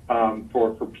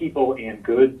for people and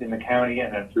goods in the county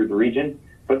and then through the region,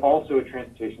 but also a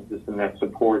transportation system that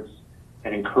supports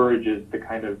and encourages the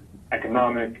kind of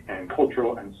economic and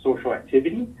cultural and social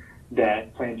activity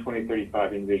that Plan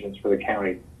 2035 envisions for the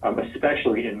county,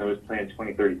 especially in those Plan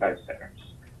 2035 centers.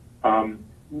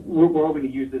 We're hoping to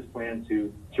use this plan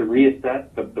to reassess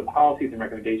the policies and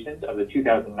recommendations of the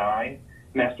 2009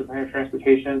 Master Plan of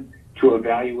Transportation, to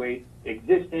evaluate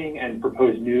existing and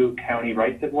proposed new county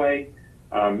rights-of-way,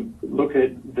 look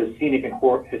at the scenic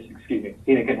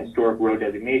and historic road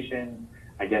designations,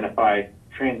 identify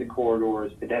transit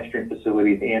corridors, pedestrian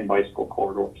facilities, and bicycle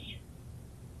corridors.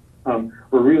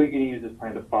 We're really going to use this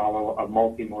plan to follow a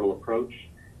multimodal approach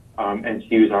and to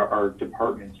use our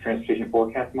department's transportation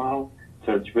forecast model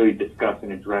to really discuss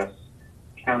and address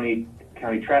county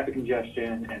traffic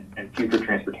congestion and future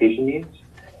transportation needs.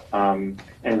 And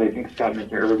as I think Scott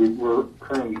mentioned earlier, we're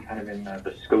currently kind of in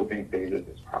the scoping phase of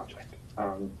this project.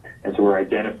 And so we're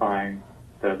identifying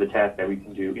the tasks that we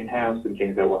can do in-house and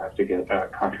things that we'll have to get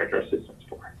contractor assistance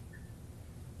for.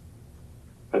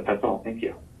 But that's all. Thank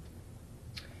you.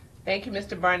 Thank you,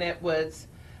 Mr. Barnett Woods.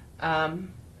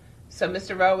 So,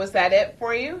 Mr. Rowe, was that it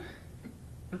for you?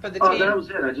 For the team? That was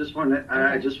it. I just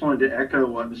wanted to echo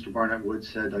what Mr. Barnett Woods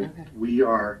said. We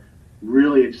are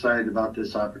really excited about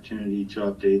this opportunity to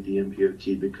update the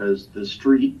MPOT, because the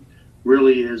street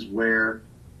really is where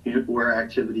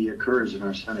activity occurs in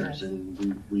our centers,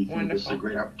 and we think this is a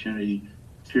great opportunity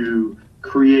to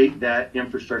create that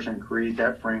infrastructure and create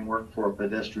that framework for a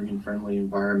pedestrian-friendly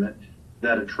environment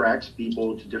that attracts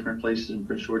people to different places in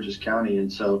Prince George's County.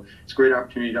 And so it's a great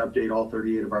opportunity to update all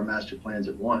 38 of our master plans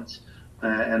at once.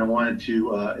 And I wanted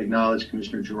to acknowledge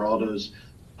Commissioner Giraldo's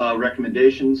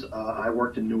recommendations. I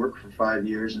worked in Newark for 5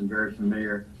 years and very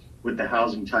familiar with the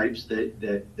housing types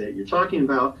that you're talking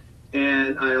about.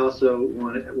 And I also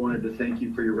wanted to thank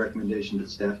you for your recommendation that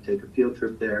staff take a field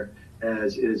trip there,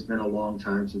 as it has been a long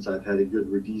time since I've had a good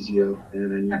Rodizio,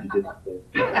 and I need to get there.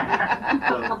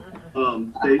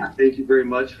 So, thank you very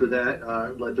much for that.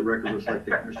 Let the record reflect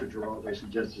that Commissioner Giraldo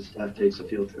suggested staff takes a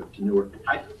field trip to Newark.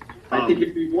 I think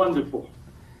it'd be wonderful.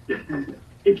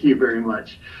 Thank you very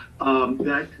much.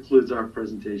 That concludes our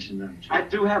presentation, Madam Chair. I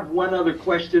do have one other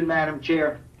question, Madam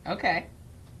Chair. Okay.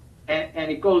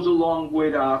 And it goes along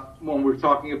with when we're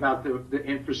talking about the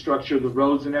infrastructure, the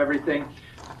roads and everything.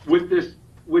 With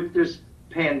this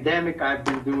pandemic, I've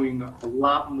been doing a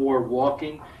lot more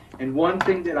walking. And one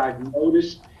thing that I've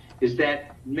noticed is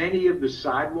that many of the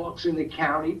sidewalks in the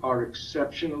county are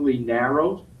exceptionally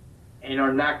narrow and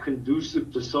are not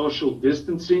conducive to social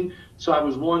distancing. So I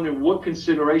was wondering what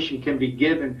consideration can be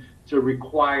given to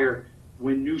require,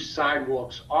 when new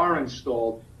sidewalks are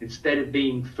installed, instead of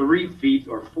being 3 feet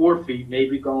or 4 feet,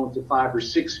 maybe going to 5 or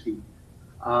 6 feet.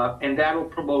 And that'll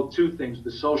promote two things: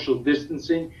 the social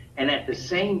distancing, and at the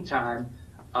same time,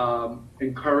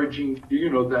 encouraging,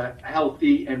 the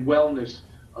healthy and wellness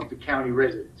of the county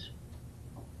residents.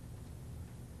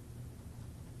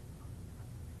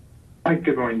 Hi,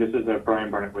 good morning. This is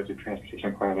Brian Barnett with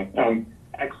Transportation Planning.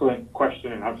 Excellent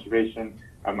question and observation.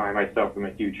 I myself am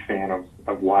a huge fan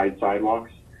of wide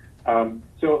sidewalks.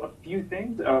 So a few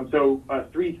things.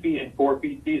 3 feet and 4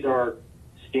 feet, these are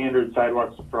standard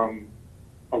sidewalks from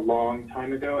a long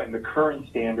time ago, and the current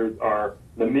standards are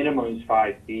the minimum is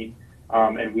 5 feet,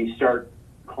 and we start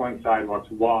calling sidewalks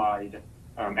wide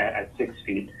at 6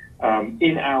 feet.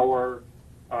 In our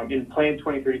in Plan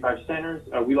 2035 centers,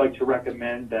 we like to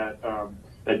recommend that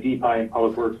DPI and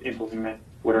Public Works implement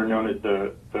what are known as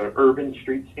the urban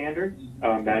street standards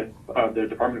that the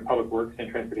Department of Public Works and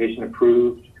Transportation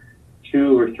approved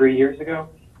 2 or 3 years ago.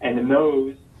 And in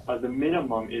those, the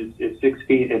minimum is 6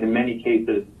 feet, and in many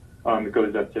cases, it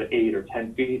goes up to 8 or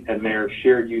 10 feet, and they're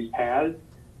shared use paths,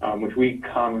 which we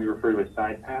commonly refer to as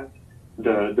side paths.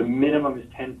 The minimum is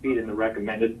 10 feet, and the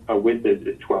recommended width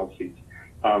is 12 feet.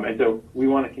 And so we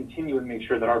want to continue and make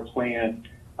sure that our plan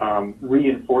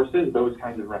reinforces those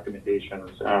kinds of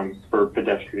recommendations for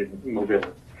pedestrian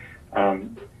mobility.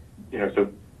 So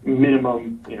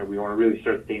minimum, we want to really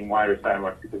start seeing wider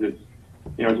sidewalks, because it's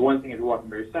one thing if you're walking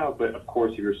by yourself, but of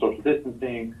course if you're social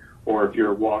distancing, or if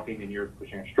you're walking and you're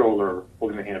pushing a stroller or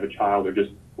holding the hand of a child, or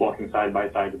just walking side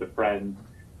by side with a friend,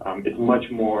 it's much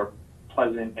more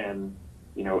pleasant and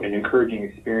an encouraging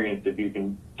experience if you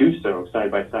can do so side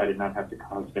by side and not have to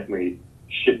constantly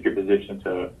shift your position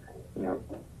to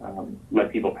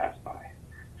let people pass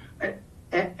by.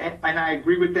 And I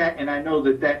agree with that, and I know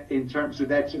that in terms of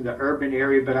that's in the urban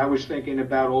area, but I was thinking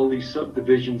about all these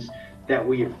subdivisions that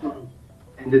we approve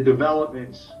and the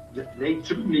developments. They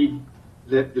too need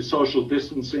the social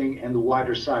distancing and the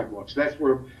wider sidewalks. That's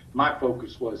where my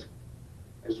focus was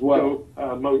as well.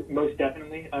 So most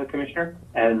definitely, Commissioner,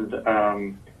 and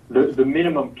the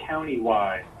minimum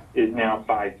county-wide is now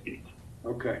 5 feet.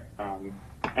 Okay.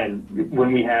 And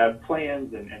when we have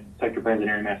plans and sector plans and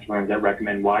area master plans that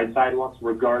recommend wide sidewalks,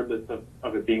 regardless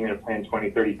of it being in a Plan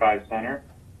 2035 center,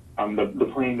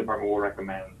 the planning department will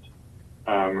recommend,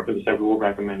 or the sector will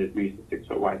recommend at least a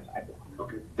 6-foot wide sidewalk.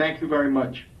 Okay. Thank you very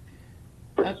much.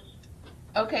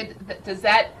 Okay, does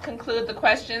that conclude the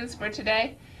questions for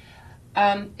today?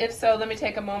 If so, let me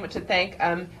take a moment to thank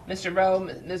Mr. Rowe,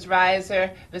 Ms.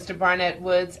 Reiser, Mr. Barnett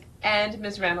Woods, and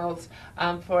Ms. Reynolds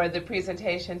for the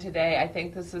presentation today. I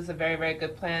think this is a very, very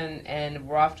good plan, and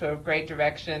we're off to a great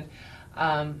direction.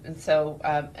 And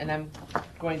I'm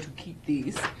going to keep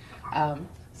these.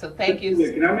 So thank you.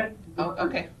 Can I mention? Oh,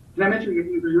 okay. Can I mention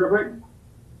real quick?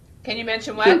 Can you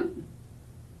mention what?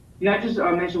 Can I just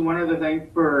mention one other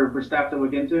thing for staff to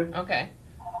look into? Okay.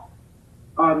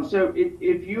 So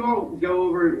if you all go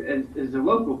over as a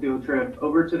local field trip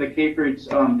over to the Cape Roots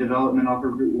development off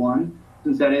of Route 1,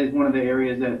 since that is one of the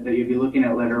areas that you'll be looking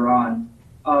at later on,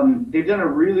 they've done a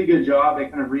really good job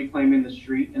at kind of reclaiming the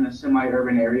street in a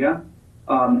semi-urban area.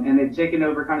 And they've taken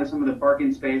over kind of some of the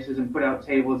parking spaces and put out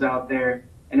tables out there,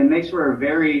 and it makes for a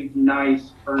very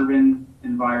nice urban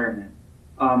environment.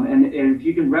 And if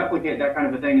you can replicate that kind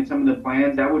of a thing in some of the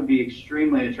plans, that would be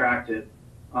extremely attractive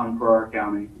for our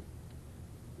county.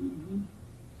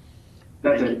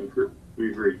 That's it.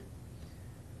 We agree.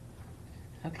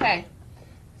 Okay.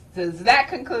 Does that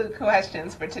conclude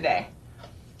questions for today?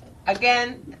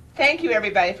 Again, thank you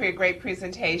everybody for your great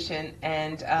presentation,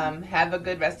 and have a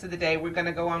good rest of the day. We're going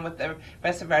to go on with the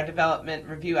rest of our development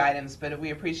review items, but we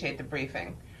appreciate the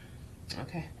briefing.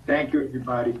 Okay. Thank you,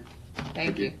 everybody.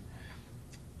 Thank you.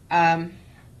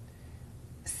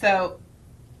 So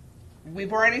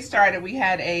we've already started. We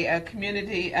had a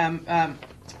community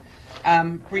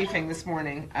briefing this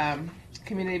morning,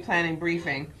 community planning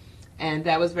briefing, and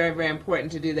that was very, very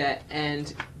important to do that.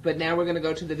 But now we're going to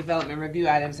go to the development review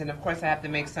items, and of course I have to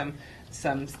make some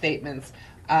statements.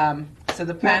 So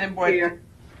the planning board.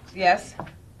 Yes.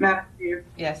 Madam Chair,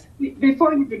 Yes.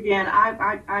 before you begin,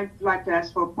 I'd like to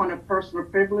ask for a point of personal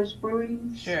privilege,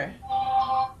 please. Sure.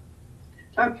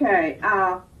 Okay,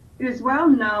 it is well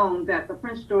known that the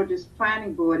Prince George's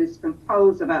Planning Board is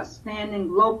composed of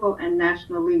outstanding local and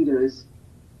national leaders.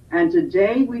 And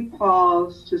today we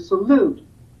pause to salute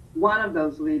one of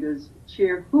those leaders,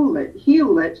 Chair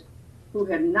Hewlett, who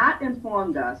had not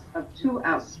informed us of two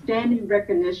outstanding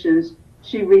recognitions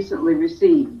she recently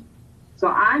received. So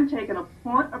I'm taking a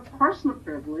point of personal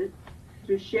privilege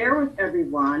to share with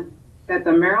everyone that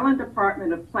the Maryland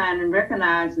Department of Planning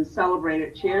recognized and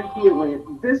celebrated Chair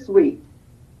Hewlett this week.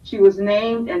 She was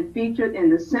named and featured in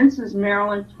the Census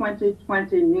Maryland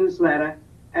 2020 newsletter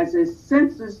as a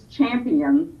census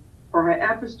champion for her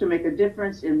efforts to make a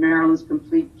difference in Maryland's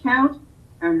complete count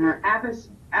and her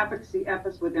advocacy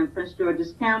efforts within Prince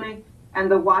George's County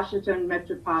and the Washington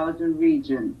metropolitan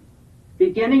region.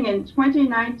 Beginning in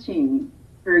 2019,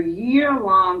 her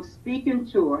year-long speaking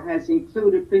tour has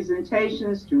included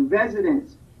presentations to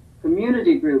residents,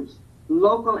 community groups,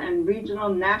 local and regional,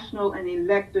 national and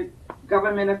elected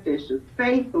government officials,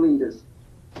 faith leaders,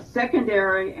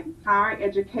 secondary and higher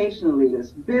educational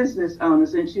leaders, business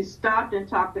owners, and she stopped and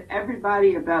talked to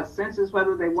everybody about census,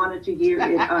 whether they wanted to hear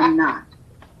it or not.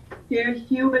 Chair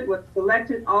Hewlett was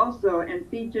selected also and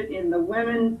featured in the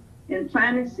Women in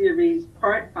Planning series,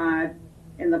 Part 5,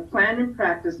 in the Planning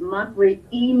Practice monthly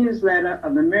e-newsletter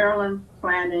of the Maryland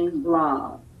Planning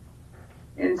blog.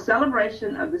 In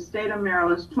celebration of the state of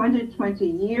Maryland's 2020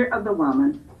 Year of the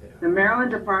Woman, the Maryland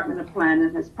Department of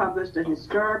Planning has published a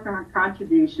historical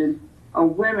contribution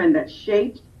of women that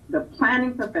shaped the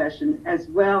planning profession as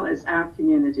well as our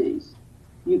communities.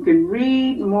 You can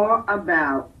read more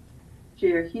about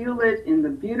Chair Hewlett in the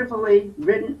beautifully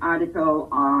written article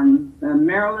on the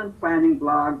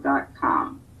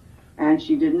MarylandPlanningBlog.com. And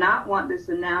she did not want this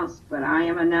announced, but I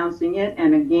am announcing it.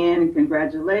 And again,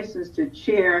 congratulations to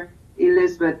Chair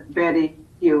Elizabeth Betty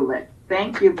Hewlett.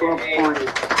 Thank you for pointing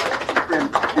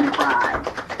and pride.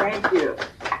 Thank you.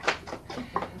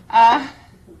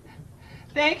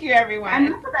 Thank you, everyone. And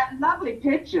look at that lovely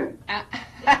picture.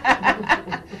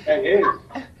 It is.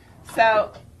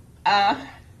 So,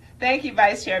 thank you,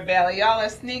 Vice Chair Bailey. Y'all are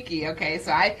sneaky, okay?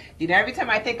 So every time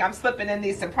I think I'm slipping in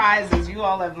these surprises, you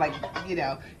all have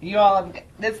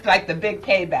it's like the big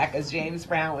payback, as James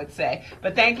Brown would say.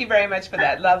 But thank you very much for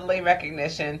that lovely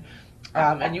recognition.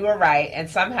 And you were right, and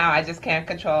somehow I just can't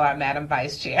control our Madam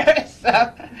Vice Chair.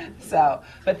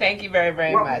 But thank you very,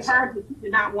 very much. We heard that you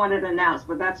did not want it announced,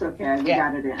 but that's okay. We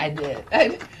got it in. I did.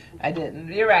 I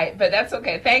didn't. You're right, but that's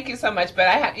okay. Thank you so much. But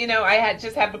I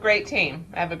just have a great team.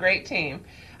 I have a great team.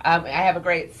 I have a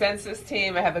great census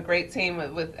team. I have a great team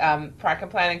with Park and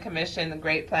Planning Commission, the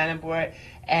great planning board,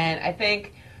 and I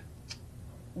think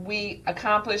we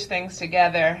accomplish things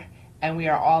together, and we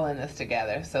are all in this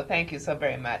together. So thank you so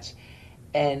very much.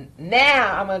 And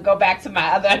now I'm going to go back to my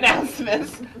other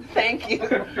announcements. Thank you.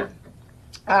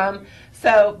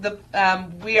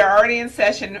 We are already in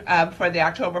session for the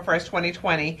October 1st,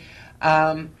 2020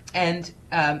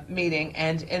 meeting.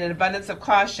 And in an abundance of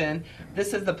caution,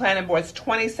 this is the Planning Board's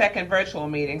 22nd virtual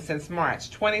meeting since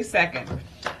March, 22nd.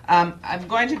 I'm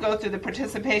going to go through the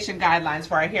participation guidelines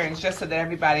for our hearings just so that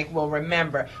everybody will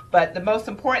remember. But the most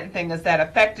important thing is that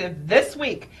effective this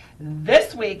week,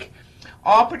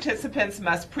 all participants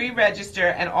must pre-register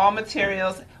and all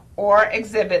materials or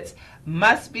exhibits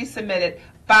must be submitted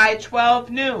by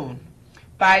 12 noon.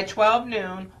 By 12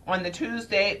 noon on the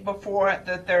Tuesday before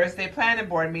the Thursday Planning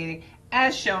Board meeting,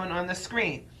 as shown on the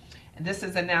screen. And this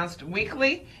is announced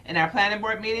weekly in our Planning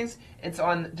Board meetings. It's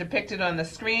depicted on the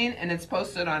screen, and it's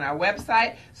posted on our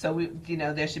website. So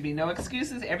there should be no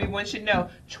excuses. Everyone should know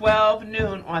 12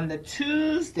 noon on the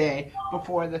Tuesday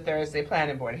before the Thursday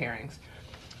Planning Board hearings.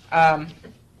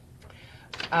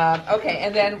 Okay,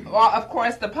 and then, of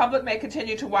course, the public may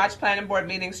continue to watch Planning Board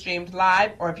meetings streamed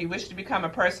live, or if you wish to become a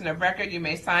person of record, you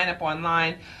may sign up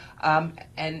online,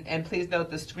 and please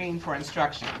note the screen for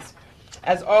instructions.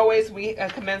 As always, we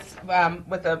commence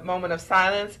with a moment of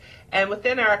silence, and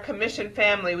within our commission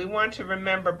family, we want to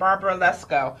remember Barbara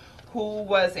Lesko, who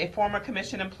was a former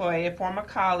commission employee, a former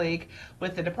colleague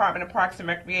with the Department of Parks and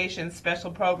Recreation Special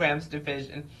Programs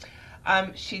Division.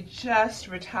 She just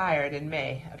retired in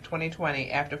May of 2020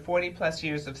 after 40 plus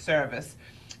years of service,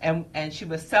 and she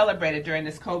was celebrated during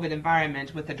this COVID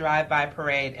environment with a drive-by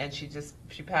parade, and she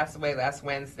passed away last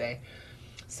Wednesday.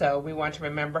 So we want to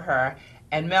remember her.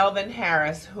 And Melvin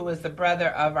Harris, who is the brother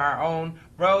of our own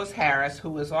Rose Harris,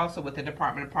 who is also with the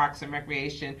Department of Parks and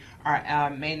Recreation, our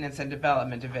Maintenance and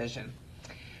Development Division.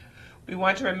 We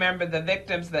want to remember the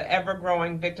victims, the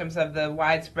ever-growing victims of the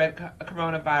widespread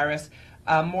coronavirus,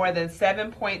 more than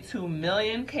 7.2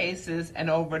 million cases and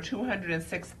over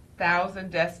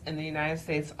 206,000 deaths in the United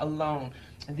States alone.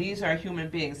 These are human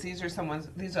beings. These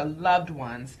are loved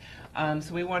ones.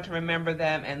 So we want to remember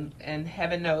them, and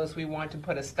heaven knows we want to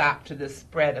put a stop to this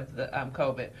spread of the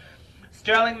COVID.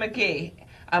 Sterling McGee,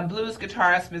 blues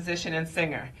guitarist, musician, and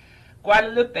singer.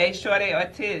 Guadalupe Shorty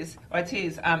Ortiz,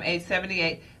 age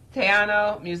 78,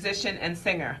 piano, musician, and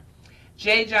singer.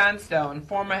 Jay Johnstone,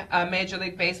 former Major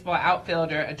League Baseball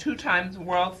outfielder, a two-time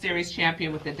World Series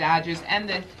champion with the Dodgers and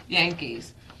the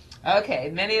Yankees. Okay,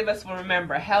 many of us will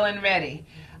remember Helen Reddy,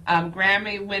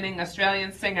 Grammy-winning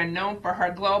Australian singer known for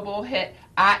her global hit,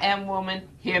 I Am Woman,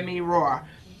 Hear Me Roar.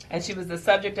 And she was the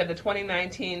subject of the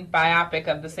 2019 biopic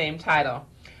of the same title.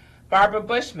 Barbara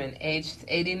Bushman, aged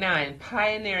 89,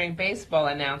 pioneering baseball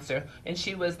announcer, and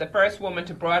she was the first woman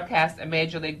to broadcast a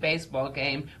Major League Baseball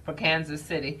game for Kansas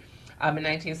City in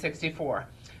 1964.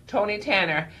 Tony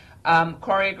Tanner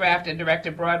choreographed and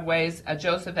directed Broadway's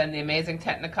Joseph and the Amazing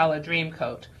Technicolor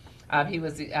Dreamcoat. He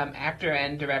was the actor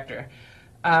and director.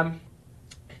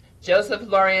 Joseph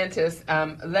Laurentis,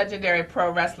 legendary pro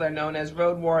wrestler known as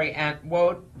Road Warrior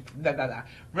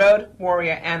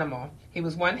Animal. He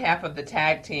was one half of the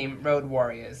tag team Road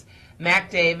Warriors.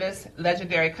 Mac Davis,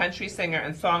 legendary country singer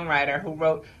and songwriter who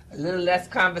wrote A Little Less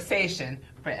Conversation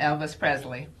for Elvis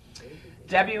Presley.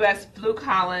 W.S. Fluke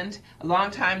Holland, a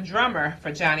longtime drummer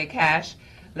for Johnny Cash.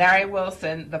 Larry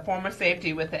Wilson, the former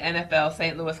safety with the NFL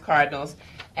St. Louis Cardinals.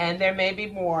 And there may be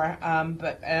more, and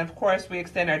of course we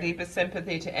extend our deepest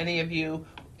sympathy to any of you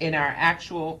in our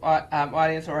actual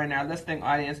audience or in our listening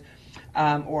audience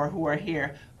or who are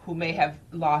here who may have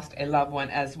lost a loved one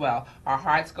as well. Our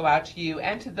hearts go out to you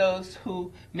and to those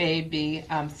who may be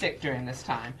sick during this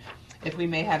time. If we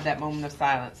may have that moment of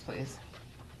silence, please.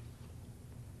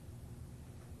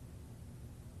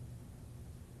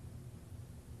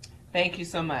 Thank you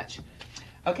so much.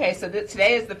 Okay, so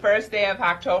today is the first day of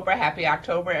October. Happy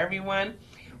October, everyone.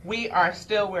 We're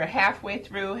halfway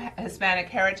through Hispanic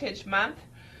Heritage Month,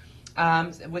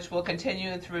 which will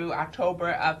continue through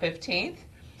October 15th.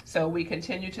 So we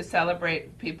continue to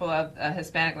celebrate people of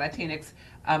Hispanic Latinx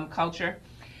culture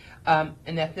and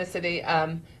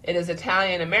ethnicity. It is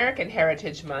Italian American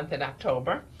Heritage Month in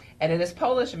October, and it is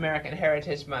Polish American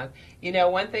Heritage Month. You know,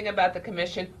 one thing about the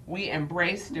Commission, we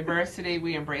embrace diversity,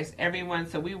 we embrace everyone,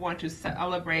 so we want to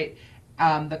celebrate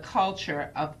the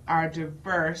culture of our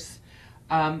diverse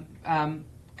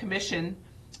Commission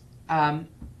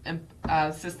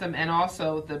system and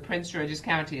also the Prince George's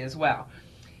County as well.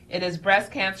 It is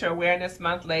Breast Cancer Awareness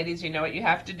Month, ladies. You know what you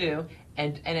have to do.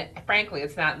 And frankly,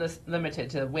 it's not limited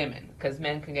to women, because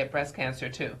men can get breast cancer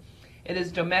too. It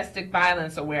is Domestic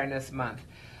Violence Awareness Month.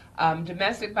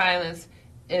 Domestic violence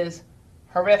is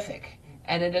horrific,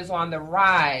 and it is on the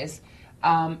rise,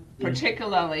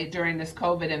 particularly during this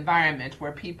COVID environment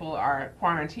where people are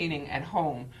quarantining at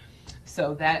home.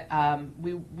 So that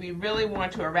we really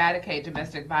want to eradicate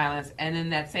domestic violence, and in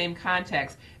that same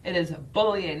context, it is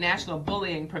National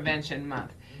Bullying Prevention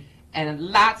Month. And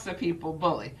lots of people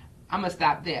bully. I'm going to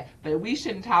stop there. But we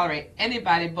shouldn't tolerate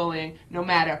anybody bullying, no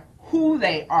matter who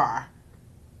they are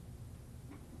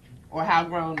or how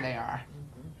grown they are.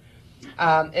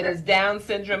 It is Down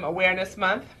Syndrome Awareness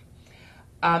Month.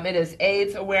 It is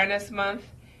AIDS Awareness Month.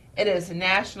 It is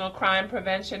National Crime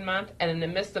Prevention Month, and in the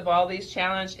midst of all these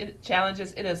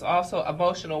challenges, it is also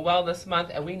Emotional Wellness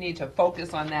Month, and we need to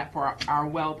focus on that for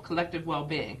our collective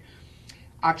well-being.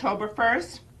 October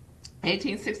 1st,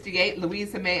 1868,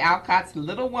 Louisa May Alcott's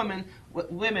Little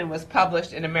Women was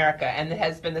published in America, and it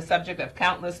has been the subject of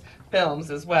countless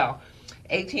films as well.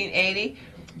 1880,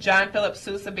 John Philip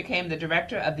Sousa became the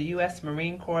director of the U.S.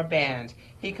 Marine Corps Band.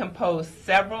 He composed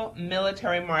several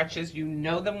military marches, you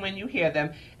know them when you hear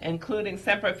them, including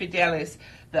Semper Fidelis,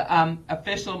 the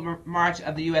official march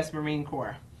of the U.S. Marine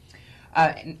Corps.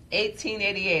 In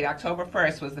 1888, October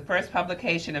 1st, was the first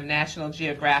publication of National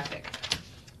Geographic.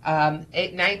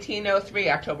 1903,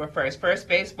 October 1st, first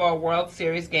baseball World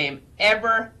Series game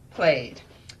ever played.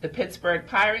 The Pittsburgh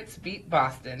Pirates beat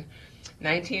Boston.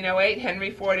 1908,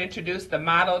 Henry Ford introduced the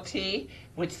Model T,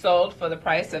 which sold for the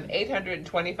price of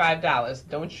 $825.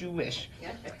 Don't you wish?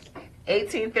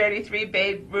 1833,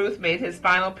 Babe Ruth made his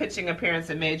final pitching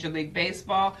appearance in Major League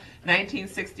Baseball.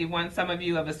 1961, some of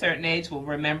you of a certain age will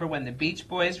remember when the Beach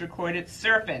Boys recorded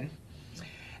Surfin'.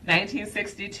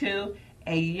 1962,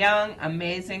 a young,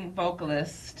 amazing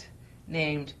vocalist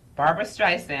named Barbra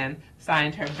Streisand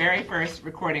signed her very first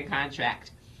recording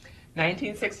contract.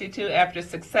 1962, after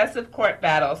successive court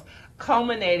battles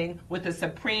culminating with a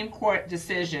Supreme Court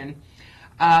decision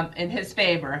in his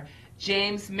favor,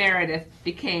 James Meredith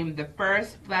became the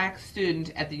first black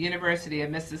student at the University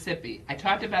of Mississippi. I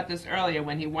talked about this earlier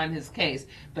when he won his case,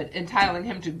 but entitling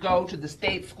him to go to the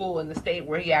state school in the state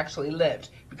where he actually lived,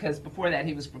 because before that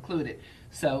he was precluded.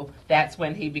 So that's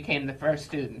when he became the first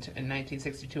student in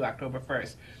 1962, October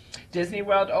 1st. Disney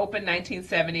World opened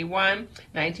 1971.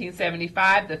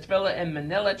 1975, the Thriller in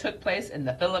Manila took place in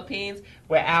the Philippines,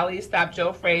 where Ali stopped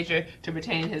Joe Frazier to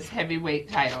retain his heavyweight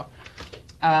title.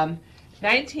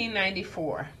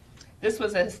 1994. This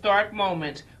was a historic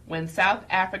moment when South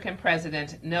African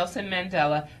President Nelson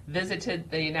Mandela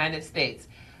visited the United States.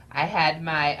 I had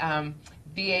my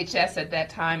VHS at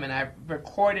that time, and I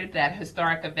recorded that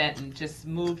historic event, and just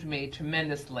moved me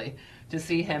tremendously to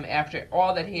see him after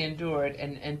all that he endured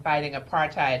in fighting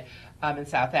apartheid in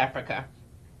South Africa.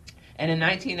 And in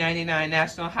 1999,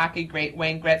 National Hockey great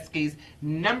Wayne Gretzky's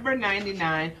number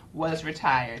 99 was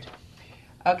retired.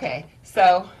 Okay,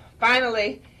 so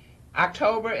finally,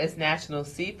 October is National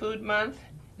Seafood Month,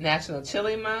 National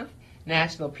Chili Month,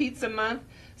 National Pizza Month,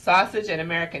 Sausage and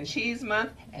American Cheese Month,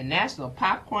 and National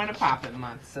Popcorn and Poppin'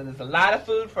 Month. So there's a lot of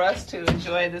food for us to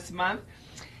enjoy this month.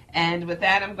 And with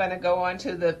that, I'm going to go on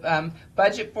to the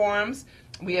budget forums.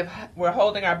 We're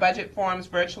holding our budget forums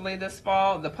virtually this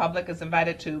fall. The public is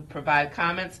invited to provide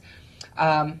comments.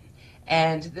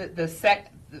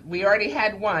 We already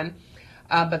had one.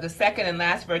 But the second and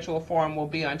last virtual forum will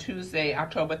be on Tuesday,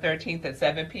 October 13th at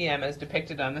 7 p.m. as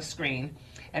depicted on the screen.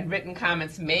 And written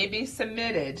comments may be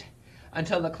submitted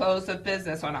until the close of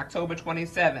business on October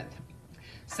 27th.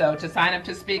 So to sign up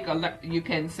to speak, you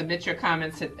can submit your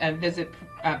comments and visit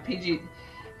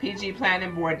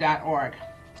pgplanningboard.org.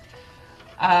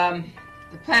 The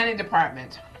Planning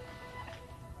Department.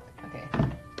 Okay.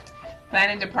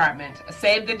 Planning Department,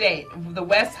 save the date. The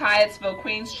West Hyattsville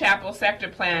Queens Chapel Sector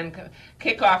Plan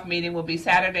kickoff meeting will be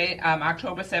Saturday,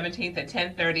 October 17th at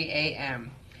 10:30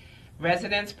 a.m.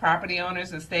 Residents, property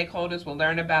owners, and stakeholders will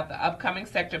learn about the upcoming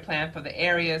sector plan for the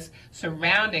areas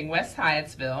surrounding West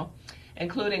Hyattsville,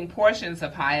 including portions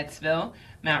of Hyattsville,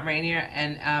 Mount Rainier,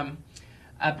 and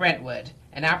Brentwood,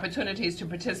 and opportunities to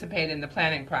participate in the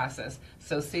planning process.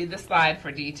 So see the slide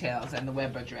for details and the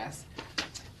web address.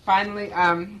 Finally,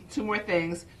 two more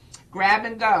things. Grab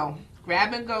and go.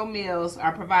 Grab and go meals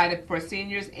are provided for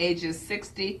seniors ages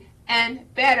 60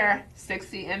 and better,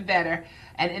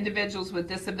 and individuals with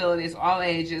disabilities, all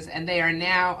ages, and they are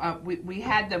now, we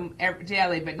had them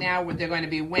daily, but now they're going to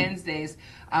be Wednesdays,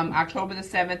 October the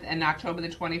 7th and October the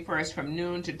 21st from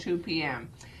noon to 2 p.m.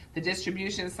 The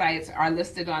distribution sites are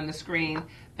listed on the screen: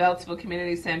 Beltsville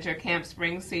Community Center, Camp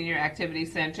Springs Senior Activity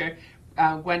Center,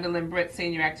 Gwendolyn Britt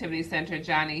Senior Activity Center,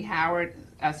 John E. Howard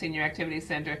Senior Activity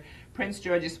Center, Prince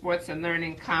George's Sports and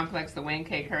Learning Complex, the Wayne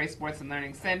K. Curry Sports and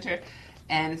Learning Center,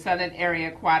 and Southern Area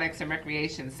Aquatics and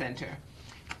Recreation Center.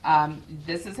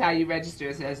 This is how you register,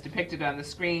 as depicted on the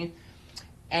screen.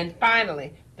 And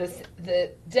finally,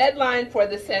 the deadline for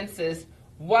the census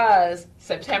was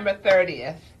September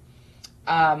 30th,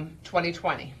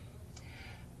 2020.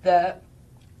 A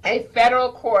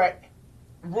federal court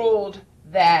ruled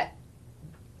that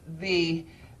the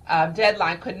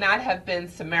deadline could not have been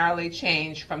summarily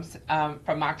changed from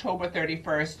October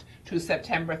 31st to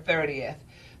September 30th.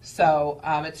 So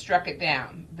it struck it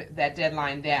down, that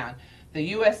deadline down. The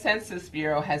U.S. Census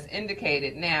Bureau has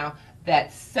indicated now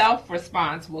that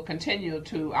self-response will continue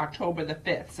to October the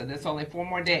 5th, so there's only 4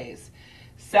 more days.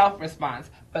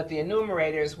 Self-response, but the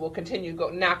enumerators will continue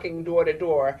knocking door to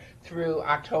door through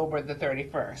October the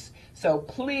 31st. So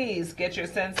please get your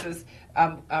census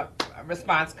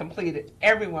response completed.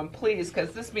 Everyone, please,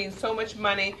 because this means so much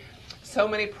money, so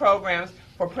many programs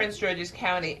for Prince George's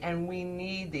County, and we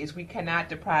need these. We cannot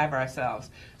deprive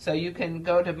ourselves. So you can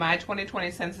go to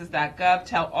my2020census.gov,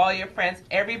 tell all your friends,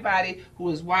 everybody who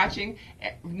is watching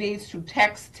needs to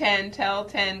text 10, tell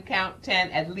 10, count 10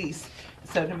 at least,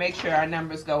 so to make sure our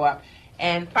numbers go up.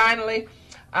 And finally,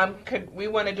 we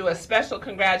want to do a special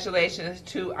congratulations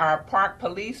to our Park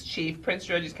Police Chief, Prince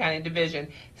George's County Division,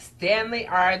 Stanley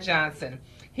R. Johnson.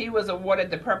 He was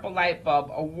awarded the Purple Light Bulb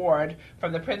Award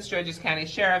from the Prince George's County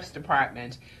Sheriff's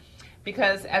Department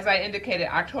because, as I indicated,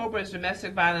 October is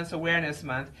Domestic Violence Awareness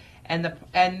Month, and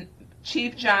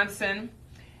Chief Johnson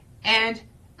and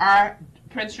our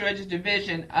Prince George's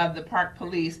Division of the Park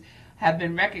Police have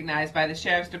been recognized by the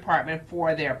Sheriff's Department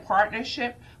for their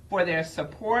partnership, for their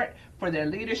support, for their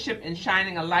leadership in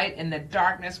shining a light in the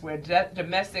darkness where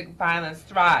domestic violence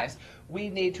thrives. We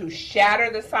need to shatter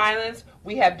the silence.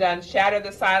 We have done Shatter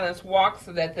the Silence walks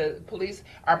so that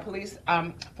our police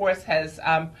force has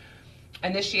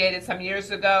initiated some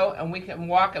years ago, and we can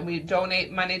walk and we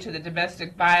donate money to the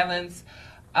domestic violence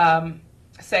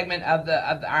segment of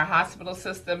our hospital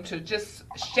system to just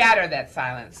shatter that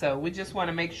silence. So we just want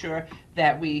to make sure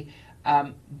that we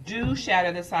do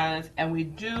shatter the silence, and we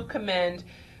do commend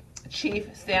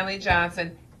Chief Stanley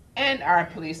Johnson and our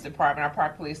police department, our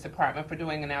Park Police Department, for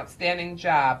doing an outstanding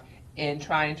job in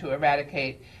trying to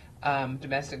eradicate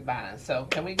domestic violence. So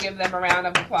can we give them a round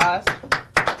of applause?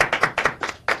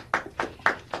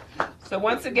 So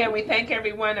once again, we thank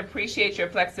everyone, appreciate your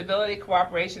flexibility,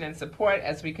 cooperation, and support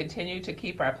as we continue to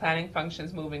keep our planning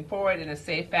functions moving forward in a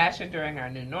safe fashion during our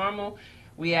new normal.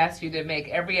 We ask you to make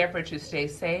every effort to stay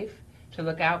safe, to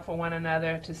look out for one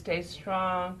another, to stay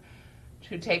strong,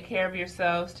 to take care of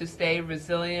yourselves, to stay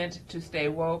resilient, to stay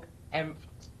woke. And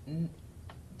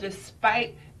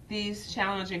despite these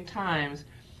challenging times,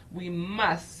 we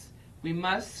must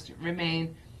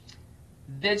remain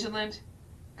vigilant,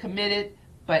 committed,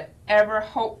 but ever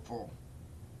hopeful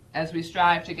as we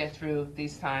strive to get through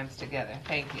these times together.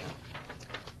 Thank you.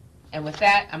 And with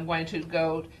that, I'm going to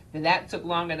go, that took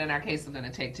longer than our case is going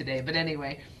to take today, but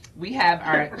anyway, we have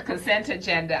our consent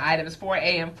agenda items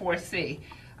 4A and 4C,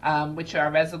 which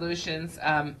are resolutions.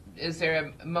 Is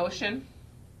there a motion?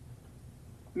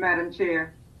 Madam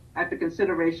Chair, after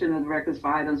consideration of the records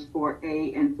for items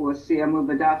 4A and 4C, I move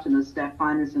adoption of staff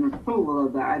findings and approval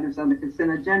of the items on the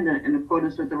consent agenda in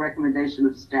accordance with the recommendation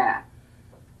of staff.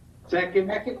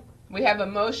 Second. We have a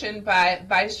motion by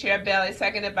Vice Chair Bailey,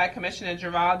 seconded by Commissioner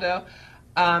Giraldo.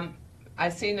 I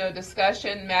see no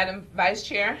discussion. Madam Vice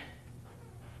Chair?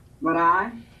 But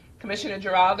aye. Commissioner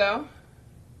Giraldo?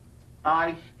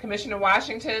 Aye. Commissioner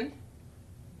Washington?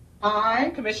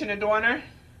 Aye. Commissioner Dorner?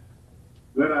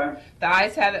 Good eye. The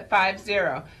ayes have it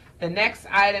 5-0. The next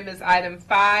item is item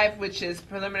 5, which is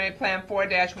preliminary plan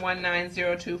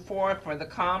 4-19024 for the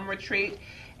Calm Retreat.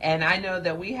 And I know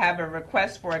that we have a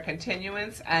request for a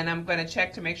continuance, and I'm going to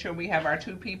check to make sure we have our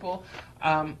two people.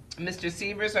 Mr.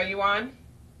 Sievers, are you on?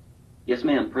 Yes,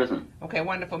 ma'am, present. Okay,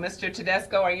 wonderful. Mr.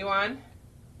 Tedesco, are you on?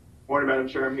 Morning, Madam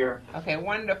Chair, I'm here. Okay,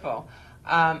 wonderful.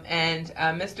 And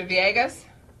Mr. Villegas?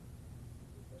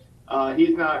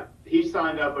 He's not, he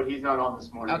signed up, but he's not on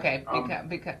this morning. Okay,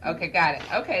 okay, got it.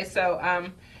 Okay, so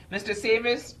Mr.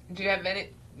 Sievers, do you have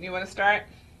you want to start?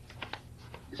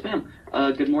 Yes, ma'am.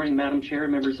 Good morning, Madam Chair,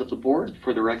 members of the board.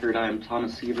 For the record, I am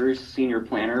Thomas Sievers, Senior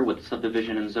Planner with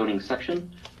Subdivision and Zoning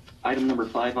Section. Item number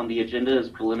 5 on the agenda is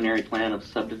preliminary plan of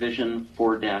subdivision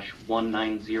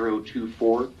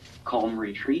 4-19024 Calm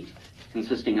Retreat,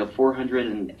 consisting of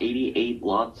 488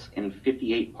 lots and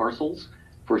 58 parcels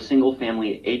for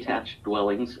single-family attached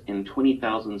dwellings in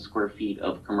 20,000 square feet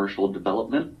of commercial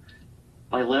development.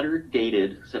 By letter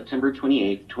dated September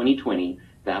 28, 2020,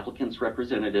 the applicant's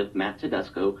representative, Matt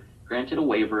Tedesco, granted a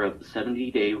waiver of the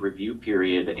 70-day review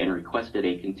period and requested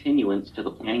a continuance to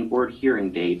the planning board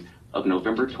hearing date of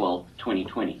November 12,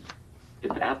 2020.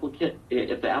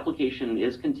 If the application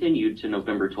is continued to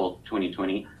November 12,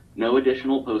 2020, no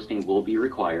additional posting will be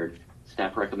required.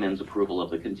 Staff recommends approval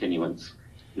of the continuance.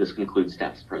 This concludes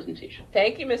staff's presentation.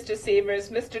 Thank you, Mr. Sievers.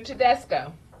 Mr.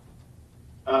 Tedesco.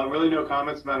 Really no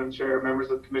comments, Madam Chair,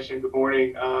 members of the commission. Good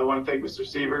morning. I want to thank Mr.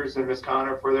 Sievers and Ms.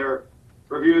 Connor for their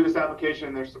review of this application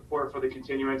and their support for the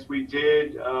continuance. We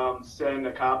did send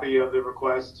a copy of the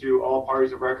request to all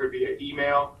parties of record via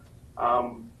email.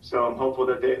 So I'm hopeful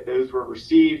that those were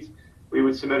received. We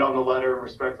would submit on the letter and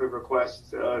respectfully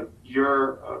request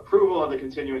your approval of the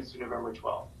continuance to November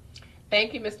 12th.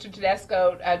 Thank you, Mr.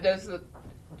 Tedesco.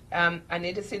 I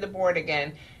need to see the board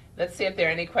again. Let's see if there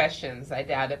are any questions. I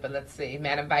doubt it, but let's see.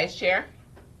 Madam Vice Chair?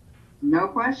 No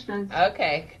questions.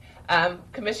 Okay.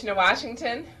 Commissioner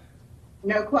Washington?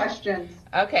 No questions.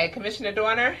 Okay. Commissioner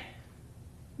Dorner?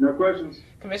 No questions.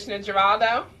 Commissioner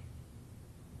Giraldo?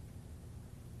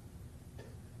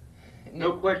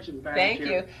 No questions, Madam Thank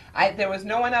Chair. you. There was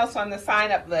no one else on the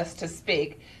sign-up list to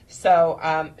speak. So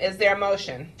is there a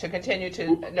motion to continue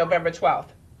to November 12th?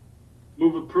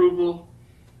 Move approval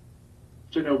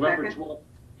to November 12th.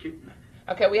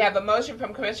 Okay, we have a motion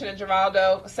from Commissioner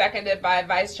Giraldo, seconded by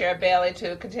Vice Chair Bailey,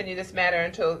 to continue this matter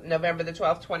until November the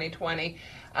 12th, 2020.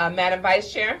 Madam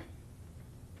Vice Chair?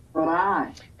 But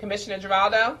aye. Commissioner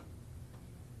Giraldo?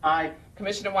 Aye.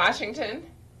 Commissioner Washington?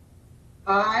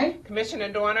 Aye.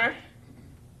 Commissioner Dorner?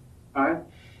 Aye.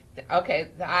 Okay,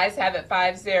 the ayes have it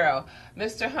 5-0.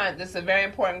 Mr. Hunt, this is a very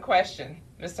important question.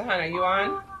 Mr. Hunt, are you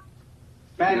on?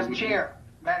 Madam Chair,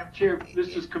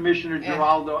 this is Commissioner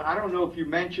Giraldo. I don't know if you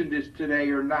mentioned this today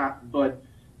or not, but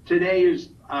today is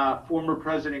former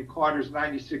President Carter's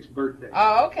 96th birthday.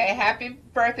 Oh, okay. Happy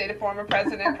birthday to former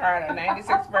President Carter.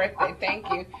 96th birthday. Thank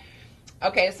you.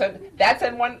 Okay, so that's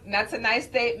a nice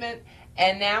statement.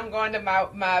 And now I'm going to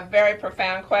my very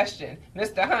profound question.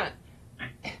 Mr. Hunt,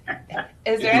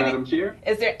 Is there Madam any, Chair,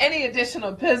 is there any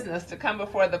additional business to come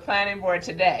before the planning board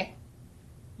today?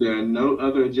 there are no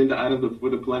other agenda items before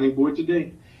the planning board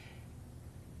today.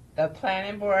 The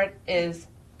planning board is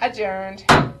adjourned.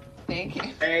 Thank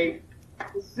you. Hey,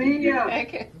 See ya.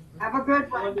 Thank you. Have a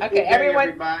good one. Okay, day, everyone,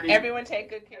 everybody. everyone take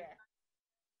good care.